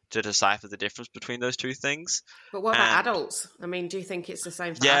child to decipher the difference between those two things. But what about adults? I mean, do you think it's the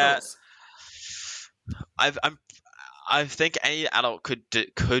same for adults? I think any adult could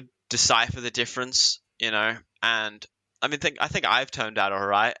decipher the difference, and I think I've turned out all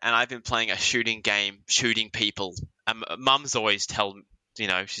right, and I've been playing a shooting game, shooting people. And Mum's always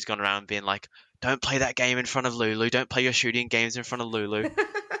she's gone around being like, "Don't play that game in front of Lulu. Don't play your shooting games in front of Lulu."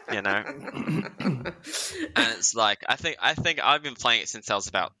 And it's like I think I've been playing it since I was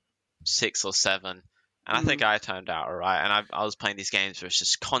about 6 or 7, and I think I turned out all right. And I was playing these games where it's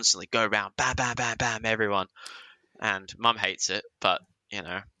just constantly go around, bam, bam, bam, bam, everyone. And Mum hates it, but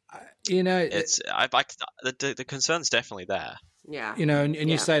it's the concern's definitely there. Yeah, and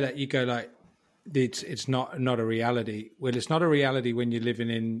you say that, you go like, it's not a reality. Well, it's not a reality when you're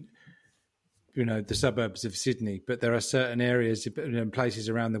living in the suburbs of Sydney, but there are certain areas and places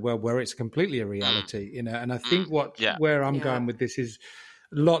around the world where it's completely a reality. And I think where I'm going with this is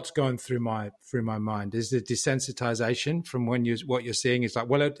lots going through my mind is the desensitization from what you're seeing is like,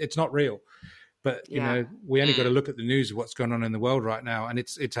 well, it's not real. But we only got to look at the news of what's going on in the world right now, and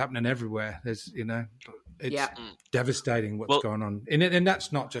it's happening everywhere. There's it's devastating what's going on, and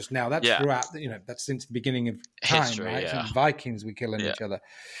that's not just now. That's throughout. That's since the beginning of time, history, right? Since Vikings were killing each other.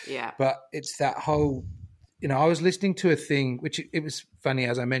 Yeah. But it's that whole. I was listening to a thing, which it was funny,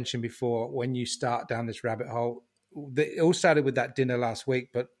 as I mentioned before. When you start down this rabbit hole, it all started with that dinner last week,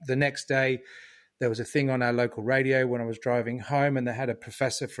 but the next day there was a thing on our local radio when I was driving home, and they had a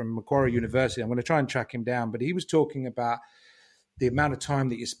professor from Macquarie University. I'm going to try and track him down, but he was talking about the amount of time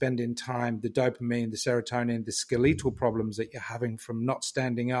that you spend in time, the dopamine, the serotonin, the skeletal problems that you're having from not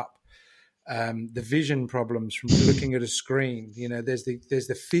standing up, the vision problems from looking at a screen. There's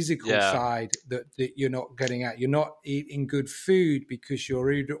the physical side that you're not getting at. You're not eating good food because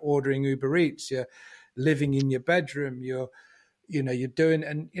you're ordering Uber Eats. You're living in your bedroom. You're doing,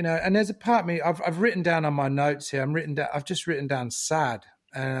 and there's a part of me, I've written down on my notes here, I've just written down sad,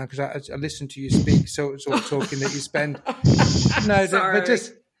 because I listened to you speak, sort of talking that you spend, but it's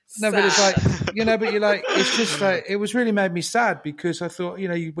like, but you're like, it's just like, it was really made me sad, because I thought,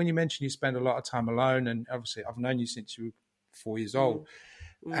 when you mentioned you spend a lot of time alone, and obviously I've known you since you were 4 years old,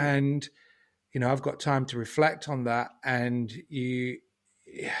 and, I've got time to reflect on that, and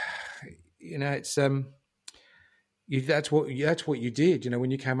it's, that's what you did. When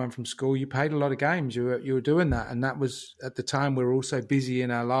you came home from school, you played a lot of games. You were doing that, and that was at the time we were all so busy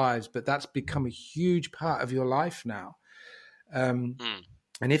in our lives. But that's become a huge part of your life now. And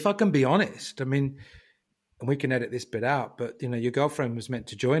if I can be honest, I mean, and we can edit this bit out, but your girlfriend was meant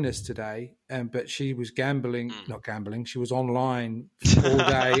to join us today, but she was not gambling. She was online all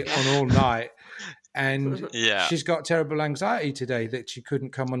day on all night. And she's got terrible anxiety today that she couldn't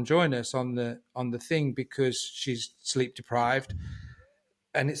come and join us on the thing because she's sleep deprived.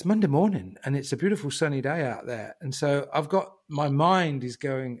 And it's Monday morning, and it's a beautiful sunny day out there. And so my mind is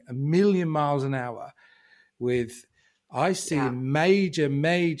going a million miles an hour I see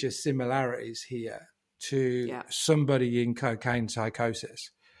major similarities here to somebody in cocaine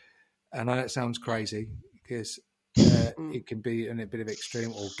psychosis. I know that sounds crazy, because it can be in a bit of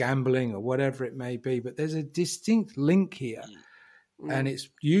extreme, or gambling, or whatever it may be, but there's a distinct link here, and it's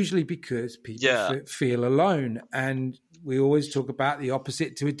usually because people feel alone. And we always talk about the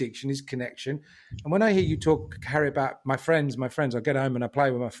opposite to addiction is connection. And when I hear you talk, Harry, about my friends, I get home and I play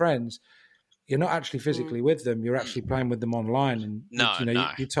with my friends. You're not actually physically with them. You're actually playing with them online. And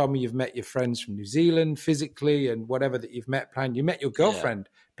you told me you've met your friends from New Zealand physically, and whatever that you've met playing. You met your girlfriend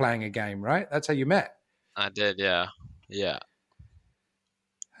playing a game, right? That's how you met. I did, yeah.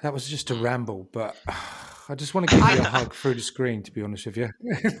 That was just a ramble, but I just want to give you a hug through the screen, to be honest with you.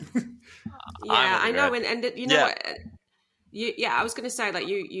 I know, and you know what? I was going to say, like,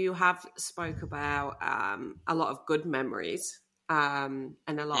 you have spoke about a lot of good memories, and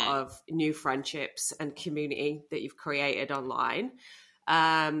a lot of new friendships and community that you've created online.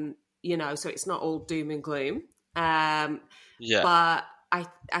 So it's not all doom and gloom. But I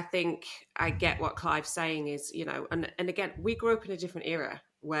think I get what Clive's saying is, and again, we grew up in a different era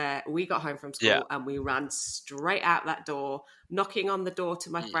where we got home from school and we ran straight out that door, knocking on the door to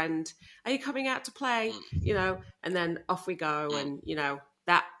my friend, "Are you coming out to play?" And then off we go. And,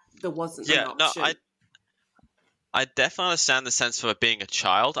 that there wasn't an option. No, I definitely understand the sense for being a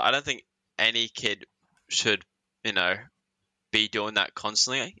child. I don't think any kid should, be doing that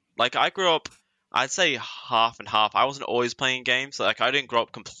constantly. Like, I grew up, I'd say half and half. I wasn't always playing games. Like, I didn't grow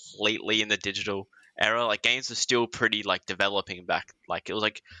up completely in the digital era. Like, games were still pretty, like, developing back. Like, it was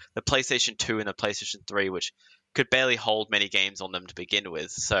like the PlayStation 2 and the PlayStation 3, which could barely hold many games on them to begin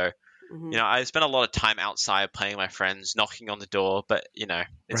with. So, I spent a lot of time outside playing with my friends, knocking on the door, but,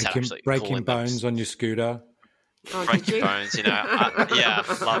 it's absolutely breaking bones on your scooter. Breaking bones,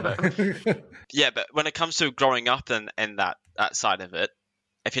 love it. Yeah, but when it comes to growing up and that side of it,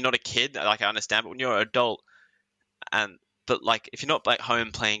 if you're not a kid, like, I understand, but when you're an adult, but like, if you're not like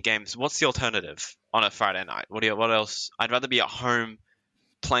home playing games, what's the alternative on a Friday night? What else? I'd rather be at home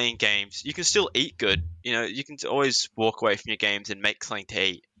playing games. You can still eat good. You can always walk away from your games and make something to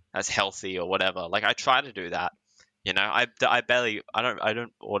eat that's healthy or whatever. Like, I try to do that. I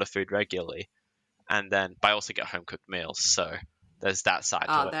don't order food regularly, but I also get home cooked meals. So there's that side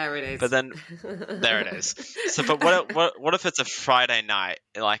to it. Oh, there it is. But then there it is. So, but what if it's a Friday night?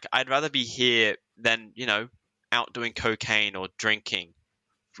 Like, I'd rather be here than, out doing cocaine or drinking.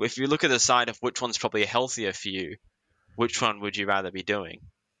 If you look at the side of which one's probably healthier for you, which one would you rather be doing?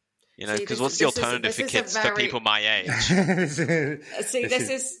 Because what's the alternative for kids, for people my age? So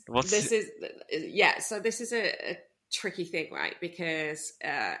this is a tricky thing, right? Because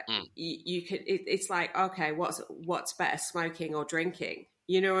you could, it's like, okay, what's better, smoking or drinking?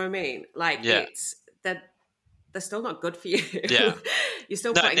 You know what I mean? Like, it's that they're still not good for you. Yeah, you're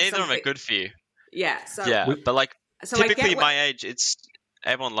still putting neither of them are good for you. Yeah. So but like, typically my age, it's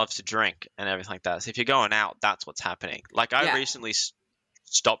everyone loves to drink and everything like that. So if you're going out, that's what's happening. Like, I recently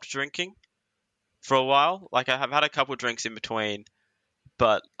stopped drinking for a while. Like, I've had a couple of drinks in between,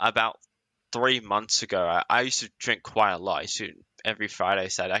 but about 3 months ago, I used to drink quite a lot. I used to every Friday,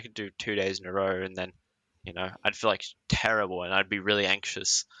 Saturday. I could do 2 days in a row, and then, I'd feel like terrible, and I'd be really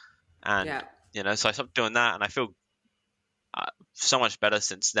anxious. And so I stopped doing that, and I feel so much better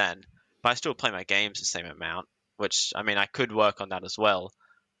since then. But I still play my games the same amount, which I could work on that as well.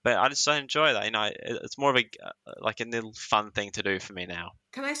 But I just don't enjoy that. It's more of a little fun thing to do for me now.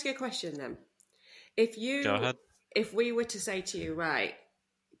 Can I ask you a question then? Go ahead. If we were to say to you, right,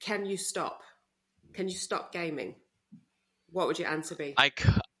 can you stop? Can you stop gaming? What would your answer be?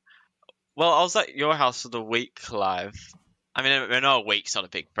 Well, I was at your house for the week, Clive. I know a week's not a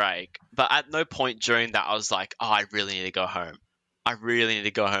big break, but at no point during that I was like, oh, I really need to go home. I really need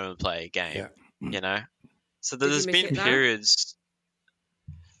to go home and play a game, So there's been periods.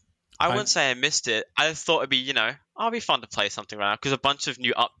 I wouldn't say I missed it. I just thought it'd be, it'll be fun to play something right now, because a bunch of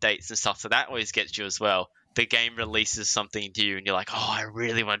new updates and stuff, so that always gets you as well. The game releases something new, and you're like, oh, I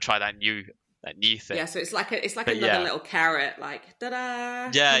really want to try that new thing. Yeah, so it's like another little carrot, like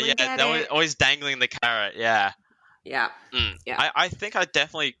ta-da. Yeah, they're always dangling the carrot. Yeah. Yeah. Yeah. I think I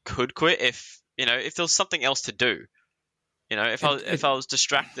definitely could quit if there was something else to do. If I was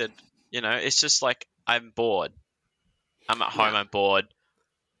distracted, it's just like I'm bored. I'm at home, I'm bored.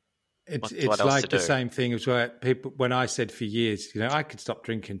 It's like the same thing as where people, when I said for years, I could stop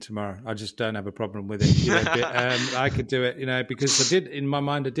drinking tomorrow. I just don't have a problem with it. But, I could do it, because I did, in my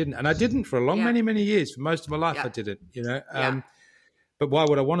mind, I didn't. And I didn't for many, many years. For most of my life, I didn't, But why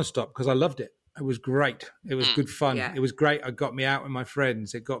would I want to stop? Because I loved it. It was great. It was good fun. Yeah. It was great. It got me out with my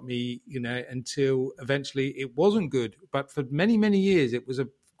friends. It got me, until eventually it wasn't good. But for many, many years, it was a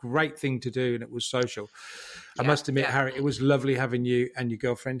great thing to do, and it was social. I must admit, Harry, it was lovely having you and your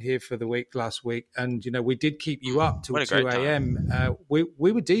girlfriend here for the week last week. And, we did keep you up till 2 a.m. We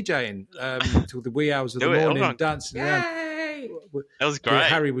were DJing till the wee hours of the morning, dancing around. That was great.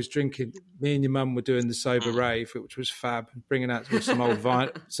 Harry was drinking. Me and your mum were doing the sober rave, which was fab, bringing out some old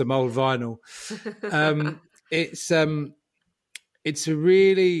vinyl. It's a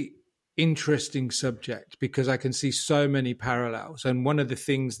really interesting subject, because I can see so many parallels. And one of the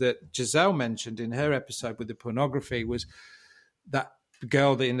things that Giselle mentioned in her episode with the pornography was that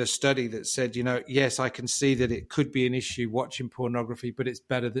girl in the study that said, yes, I can see that it could be an issue watching pornography, but it's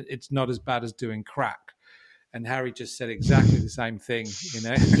not as bad as doing crack. And Harry just said exactly the same thing,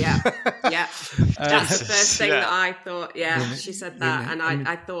 Yeah. That's the first thing that I thought. Yeah, she said that. And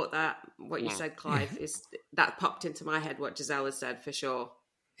I thought that what you said, Clive, is that popped into my head, what Giselle has said, for sure.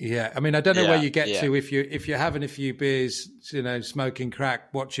 Yeah, I don't know where you get to if you're having a few beers, smoking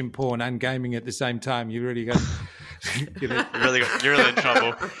crack, watching porn, and gaming at the same time. You really got, you're really in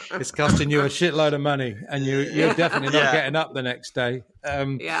trouble. It's costing you a shitload of money, and you're definitely not getting up the next day.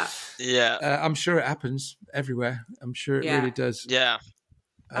 I'm sure it happens everywhere. I'm sure it really does. Yeah,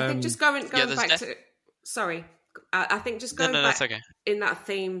 I think just going back to. Sorry, I think just going back in that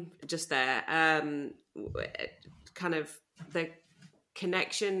theme just there, kind of the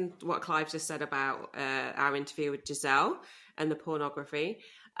connection, what Clive just said about our interview with Giselle and the pornography.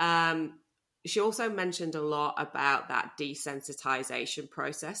 She also mentioned a lot about that desensitization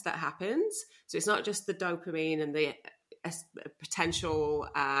process that happens. So it's not just the dopamine and the potential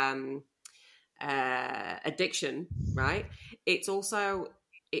addiction, right? It's also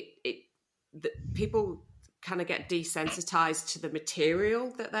people kind of get desensitized to the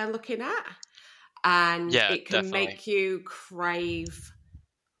material that they're looking at. And it can make you crave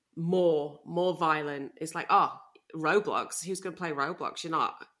more violent. It's like, Roblox. Who's going to play Roblox? You're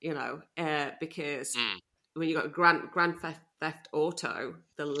not, because when you got Grand Theft Auto,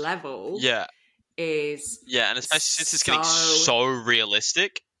 the level is and especially since it's getting so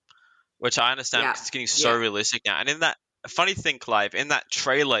realistic, which I understand because it's getting so realistic now. And in that funny thing, Clive, in that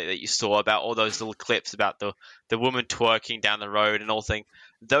trailer that you saw about all those little clips about the woman twerking down the road and all thing.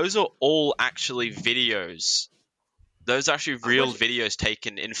 Those are all actually videos. Those are actually real videos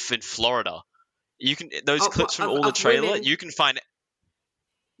taken in Florida. You can clips from all the trailer. Women? You can find.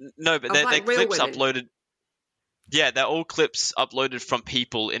 No, but they're clips women. Uploaded. Yeah, they're all clips uploaded from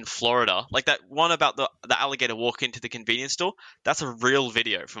people in Florida. Like that one about the alligator walk into the convenience store. That's a real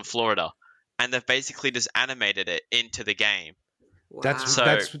video from Florida, and they've basically just animated it into the game. Wow.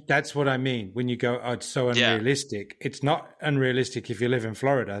 That's what I mean when you go, it's so unrealistic. It's not unrealistic if you live in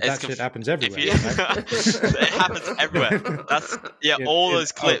Florida. That shit happens everywhere. It happens everywhere. That's all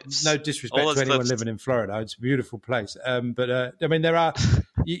those clips. No disrespect to anyone living in Florida. It's a beautiful place. But there are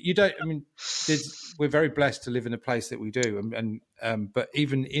you don't. I mean, we're very blessed to live in a place that we do, but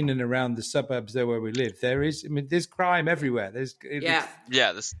even in and around the suburbs there where we live, there's crime everywhere. There's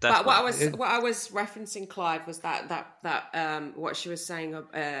definitely. But what I was referencing, Clive, was that what she was saying,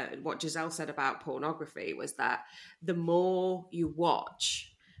 what Giselle said about pornography was that the more you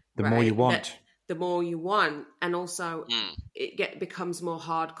watch, the more you want. The more you want, and also it becomes more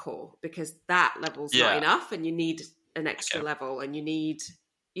hardcore because that level's not enough, and you need an extra level, and you need,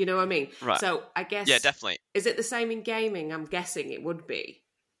 you know what I mean? Right. So I guess, definitely. Is it the same in gaming? I'm guessing it would be.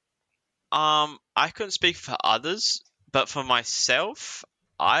 I couldn't speak for others, but for myself,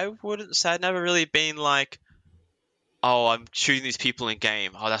 I wouldn't say I've never really been like, oh, I'm shooting these people in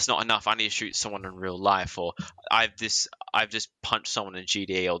game. Oh, that's not enough. I need to shoot someone in real life. Or I've just punched someone in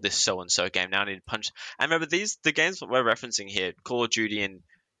GTA or this so and so game. Now I need to punch. And remember, the games that we're referencing here, Call of Duty and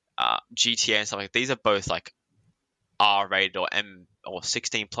GTA and stuff like these are both like R-rated or M or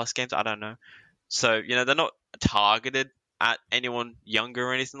 16 plus games. I don't know. So they're not targeted at anyone younger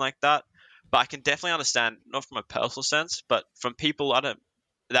or anything like that. But I can definitely understand, not from a personal sense, but from people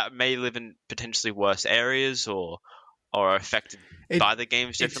that may live in potentially worse areas or are affected by the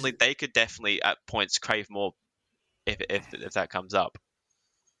games differently, they could definitely at points crave more if that comes up.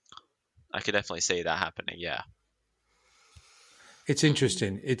 I could definitely see that happening, yeah. It's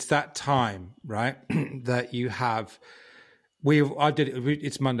interesting. It's that time, right, that you have.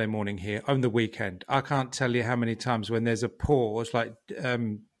 It's Monday morning here on the weekend. I can't tell you how many times when there's a pause, like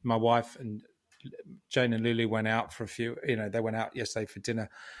my wife and Jane and Lulu went out for a few, they went out yesterday for dinner.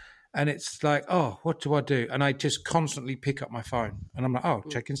 And it's like, oh, what do I do? And I just constantly pick up my phone. And I'm like, oh,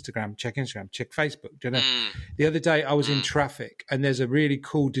 check Instagram, check Facebook. Do you know? The other day I was in traffic and there's a really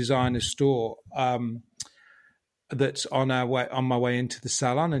cool designer store that's on my way into the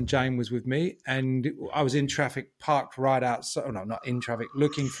salon, and Jane was with me. And I was in traffic, parked right outside. Oh, no, not in traffic,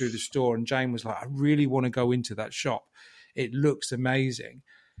 looking through the store. And Jane was like, I really want to go into that shop. It looks amazing.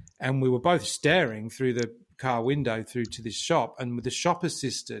 And we were both staring through the car window through to this shop. And with the shop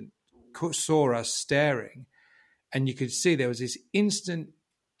assistant saw us staring, and you could see there was this instant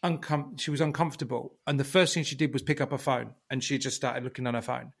she was uncomfortable, and the first thing she did was pick up her phone, and she just started looking on her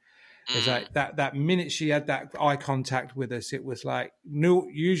phone. It's like that minute she had that eye contact with us, it was like, no,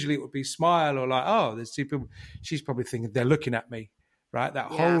 usually it would be smile or like, oh, there's two people, she's probably thinking they're looking at me, right? That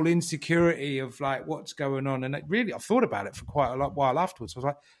whole insecurity of like, what's going on? And I thought about it for quite a while afterwards. I was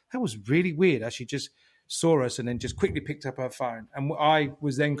like, that was really weird. She just saw us and then just quickly picked up her phone. And I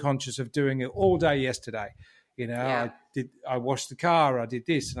was then conscious of doing it all day yesterday. I washed the car, I did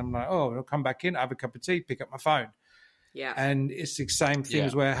this, and I'm like, oh, I'll come back in, have a cup of tea, pick up my phone. Yeah. And it's the same thing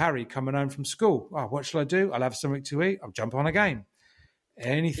as where Harry coming home from school. Oh, what shall I do? I'll have something to eat. I'll jump on a game.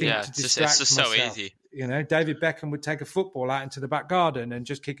 Anything to distract myself. So easy. David Beckham would take a football out into the back garden and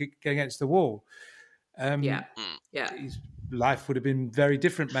just kick it against the wall. His life would have been very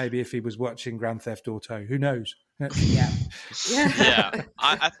different maybe if he was watching Grand Theft Auto. Who knows? Yeah.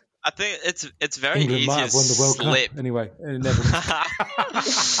 I think it's very England easy might have won the World slip. Cup anyway. It never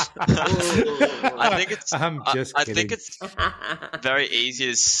I think it's very easy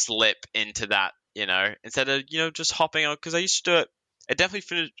to slip into that, instead of just hopping on, because I used to do it. I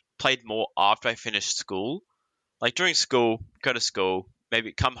definitely played more after I finished school. Like during school, go to school,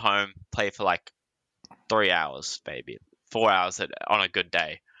 maybe come home, play for like 3 hours, maybe 4 hours on a good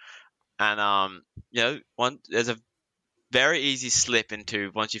day, and there's a very easy slip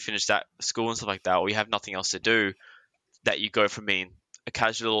into, once you finish that school and stuff like that, or you have nothing else to do, that you go from being a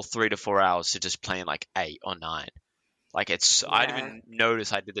casual 3 to 4 hours to just playing like 8 or 9. Like I didn't even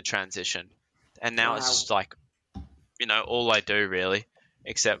notice I did the transition, and now it's just like, all I do really,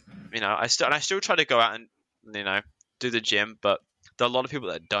 except I still try to go out and do the gym, but there are a lot of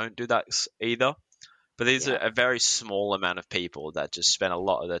people that don't do that either. But these are a very small amount of people that just spend a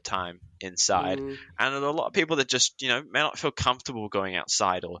lot of their time inside. And there are a lot of people that just, may not feel comfortable going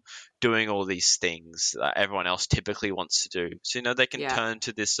outside or doing all these things that everyone else typically wants to do. So, they can turn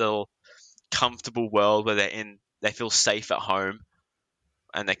to this little comfortable world where they feel safe at home,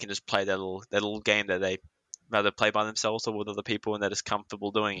 and they can just play their little game that they rather play by themselves or with other people, and they're just comfortable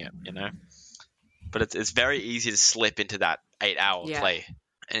doing it, But it's very easy to slip into that 8-hour play.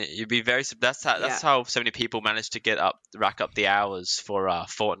 And you'd be that's how so many people managed to rack up the hours for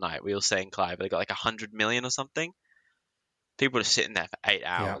Fortnite. We were saying, Clive, they got like 100 million or something. People are sitting there for 8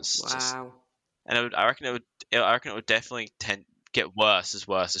 hours. Wow. And I reckon it would definitely get worse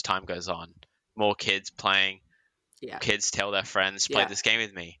as time goes on. More kids playing. Yeah. Kids tell their friends, play this game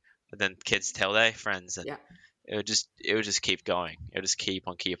with me. But then kids tell their friends, and it would just keep going. It would just keep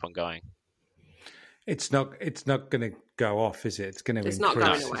on going. It's not going to go off, is it? It's going to increase. Not going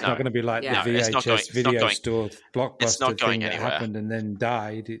away. It's not going to be like the VHS video store blockbuster thing that happened and then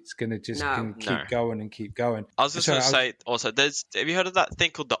died. It's going to just keep going and keep going. I was just going to say also, have you heard of that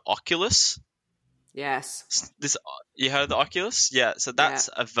thing called the Oculus? Yes. You heard of the Oculus? Yeah. So that's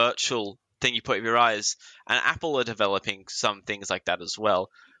a virtual thing you put in your eyes, and Apple are developing some things like that as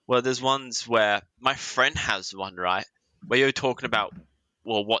well. Well, there's ones where my friend has one, right? Where you're talking about,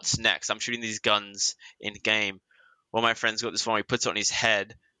 well, what's next? I'm shooting these guns in game. Well, my friend's got this one where he puts it on his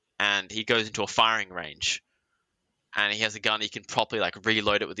head and he goes into a firing range. And he has a gun, he can properly like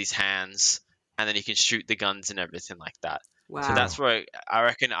reload it with his hands, and then he can shoot the guns and everything like that. Wow. So that's where I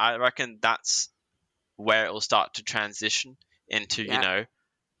reckon that's where it will start to transition into, you know,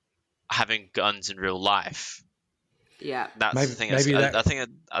 having guns in real life. Yeah, that's the thing. I think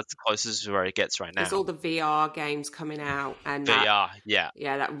that's the closest to where it gets right now. There's all the VR games coming out, and VR,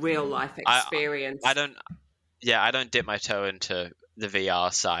 that real life experience. I don't dip my toe into the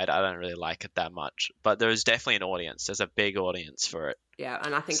VR side. I don't really like it that much, but there is definitely an audience. There's a big audience for it. Yeah,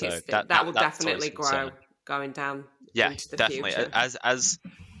 and I think that will definitely grow going down. Into the definitely. Future. As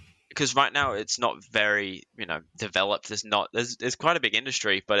because right now it's not very, developed. There's quite a big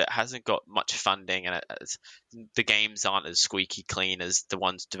industry, but it hasn't got much funding, and the games aren't as squeaky clean as the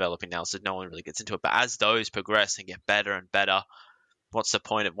ones developing now, so no one really gets into it. But as those progress and get better and better, what's the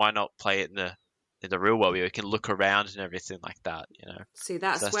point of why not play it in the real world where you can look around and everything like that, See,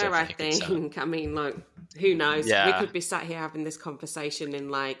 that's where I think, I mean, like, who knows? Yeah. We could be sat here having this conversation in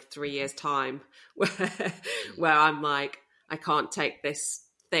like 3 years' time where I'm like, I can't take this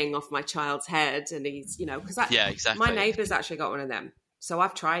thing off my child's head, and he's, because exactly. My neighbour's actually got one of them, so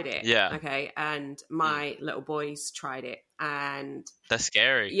I've tried it. Yeah. Okay, and my little boys tried it, and that's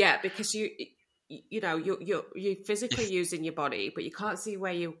scary. Yeah, because you're physically using your body, but you can't see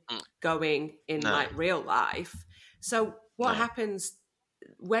where you're going in like real life. So what happens?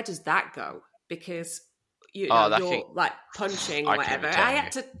 Where does that go? Because you're like punching or whatever.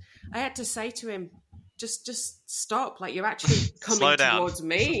 I had to say to him, just stop. Like, you're actually coming towards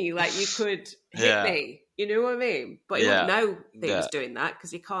me. Like, you could hit me. You know what I mean? But he wouldn't know that he was doing that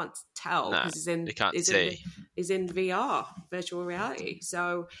because he can't tell, because he's in VR, virtual reality.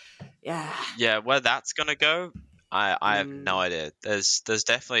 So, yeah. Yeah, where that's gonna go, I have no idea. There's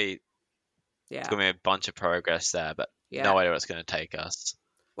definitely going to be a bunch of progress there, but no idea where it's going to take us.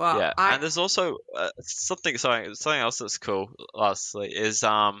 Well, and there's also something else that's cool. Lastly, is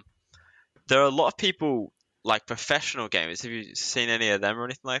there are a lot of people, like professional gamers. Have you seen any of them or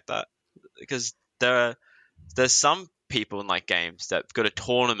anything like that? Because there's some people in like games that go to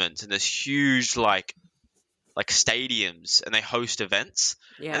tournaments and there's huge like stadiums, and they host events.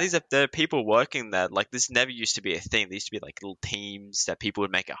 Yeah. And there are people working there. Like, this never used to be a thing. There used to be like little teams that people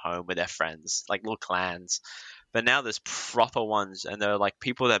would make at home with their friends, like little clans. But now there's proper ones, and there are like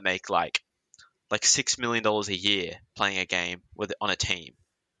people that make like $6 million a year playing a game on a team.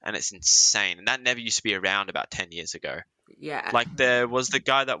 And it's insane. And that never used to be around about 10 years ago. Yeah. Like, there was the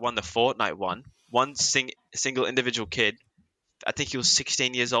guy that won the Fortnite one. One single individual kid, I think he was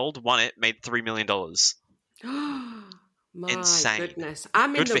 16 years old, won it, made $3 million. My insane. Goodness.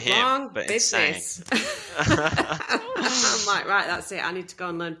 I'm in the wrong business. I'm like, right, that's it. I need to go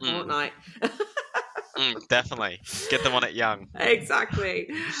and learn Fortnite. Definitely. Get them on it young. Exactly.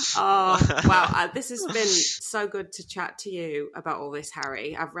 Oh, wow. This has been so good to chat to you about all this,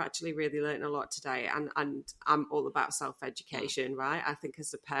 Harry. I've actually really learned a lot today, and I'm all about self-education, right? I think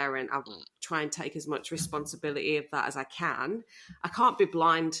as a parent, I'll try and take as much responsibility of that as I can. I can't be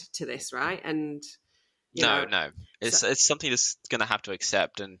blind to this, right? And No. It's something that's going to have to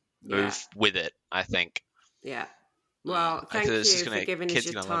accept and move with it, I think. Yeah. Well, thank you for giving us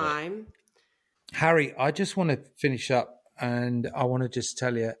your time. Harry, I just want to finish up, and I want to just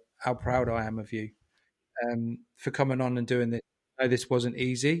tell you how proud I am of you for coming on and doing this. I know this wasn't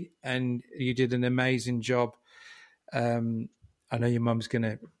easy, and you did an amazing job. I know your mum's going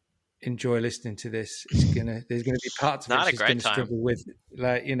to enjoy listening to this. There's going to be parts of it she's going to struggle with,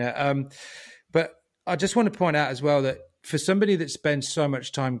 but I just want to point out as well that for somebody that spends so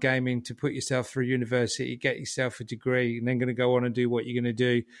much time gaming, to put yourself through university, get yourself a degree, and then going to go on and do what you're going to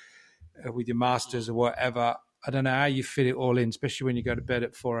do with your masters or whatever, I don't know how you fit it all in, especially when you go to bed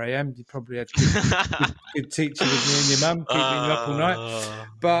at 4 a.m. You probably had good teaching with me and your mum, keeping you up all night.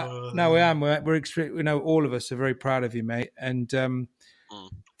 But no, we're extremely, all of us are very proud of you, mate. And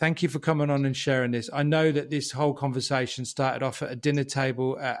thank you for coming on and sharing this. I know that this whole conversation started off at a dinner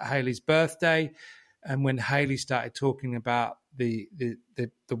table at Hayley's birthday. And when Hayley started talking about the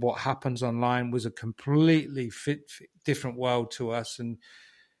what happens online was a completely different world to us. And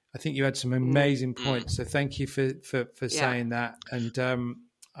I think you had some amazing points. So thank you for saying that. And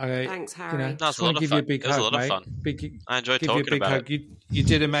thanks, Harry. You know, just want to give you a big hug, mate. I enjoyed talking about it. You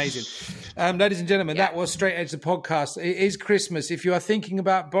did amazing. Ladies and gentlemen, that was Straight Edge, the podcast. It is Christmas. If you are thinking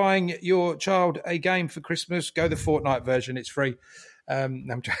about buying your child a game for Christmas, go the Fortnite version. It's free. No,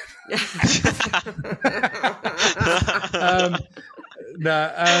 I'm joking.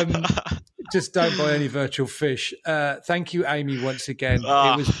 Just don't buy any virtual fish. Thank you, Amy, once again.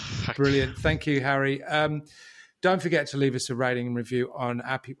 It was brilliant. Thank you, Harry. Don't forget to leave us a rating and review on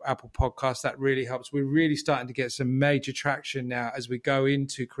Apple Podcasts. That really helps. We're really starting to get some major traction now as we go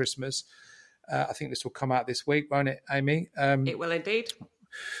into Christmas. I think this will come out this week, won't it, Amy? It will indeed.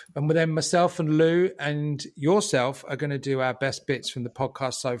 And then myself and Lou and yourself are going to do our best bits from the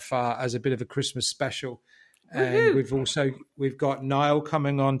podcast so far as a bit of a Christmas special. And we've got Niall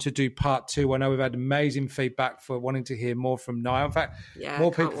coming on to do part 2. I know we've had amazing feedback for wanting to hear more from Niall. In fact, more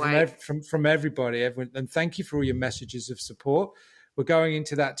people from everybody. Everyone, and thank you for all your messages of support. We're going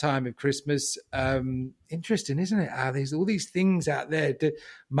into that time of Christmas. Interesting, isn't it? There's all these things out there.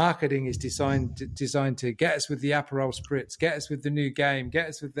 Marketing is designed to get us with the Aperol Spritz, get us with the new game, get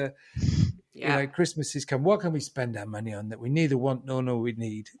us with the... You know, Christmas is come. What can we spend our money on that we neither want nor we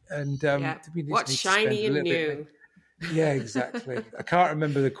need? And we what's shiny and new? Yeah, exactly. I can't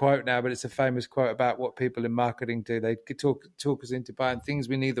remember the quote now, but it's a famous quote about what people in marketing do. They talk us into buying things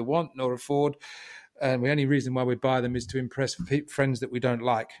we neither want nor afford. And the only reason why we buy them is to impress friends that we don't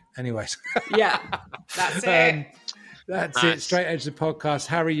like. Anyways. Yeah, that's it. That's it. Straight Edge the podcast.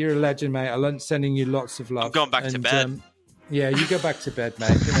 Harry, you're a legend, mate. I'm sending you lots of love. I'm going back to bed. Yeah, you go back to bed,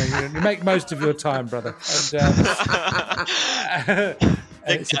 mate. You make most of your time, brother. And,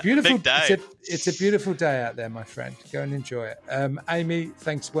 it's a beautiful day. It's a beautiful day out there, my friend. Go and enjoy it. Amy,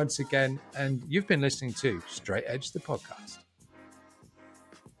 thanks once again. And you've been listening to Straight Edge, the podcast.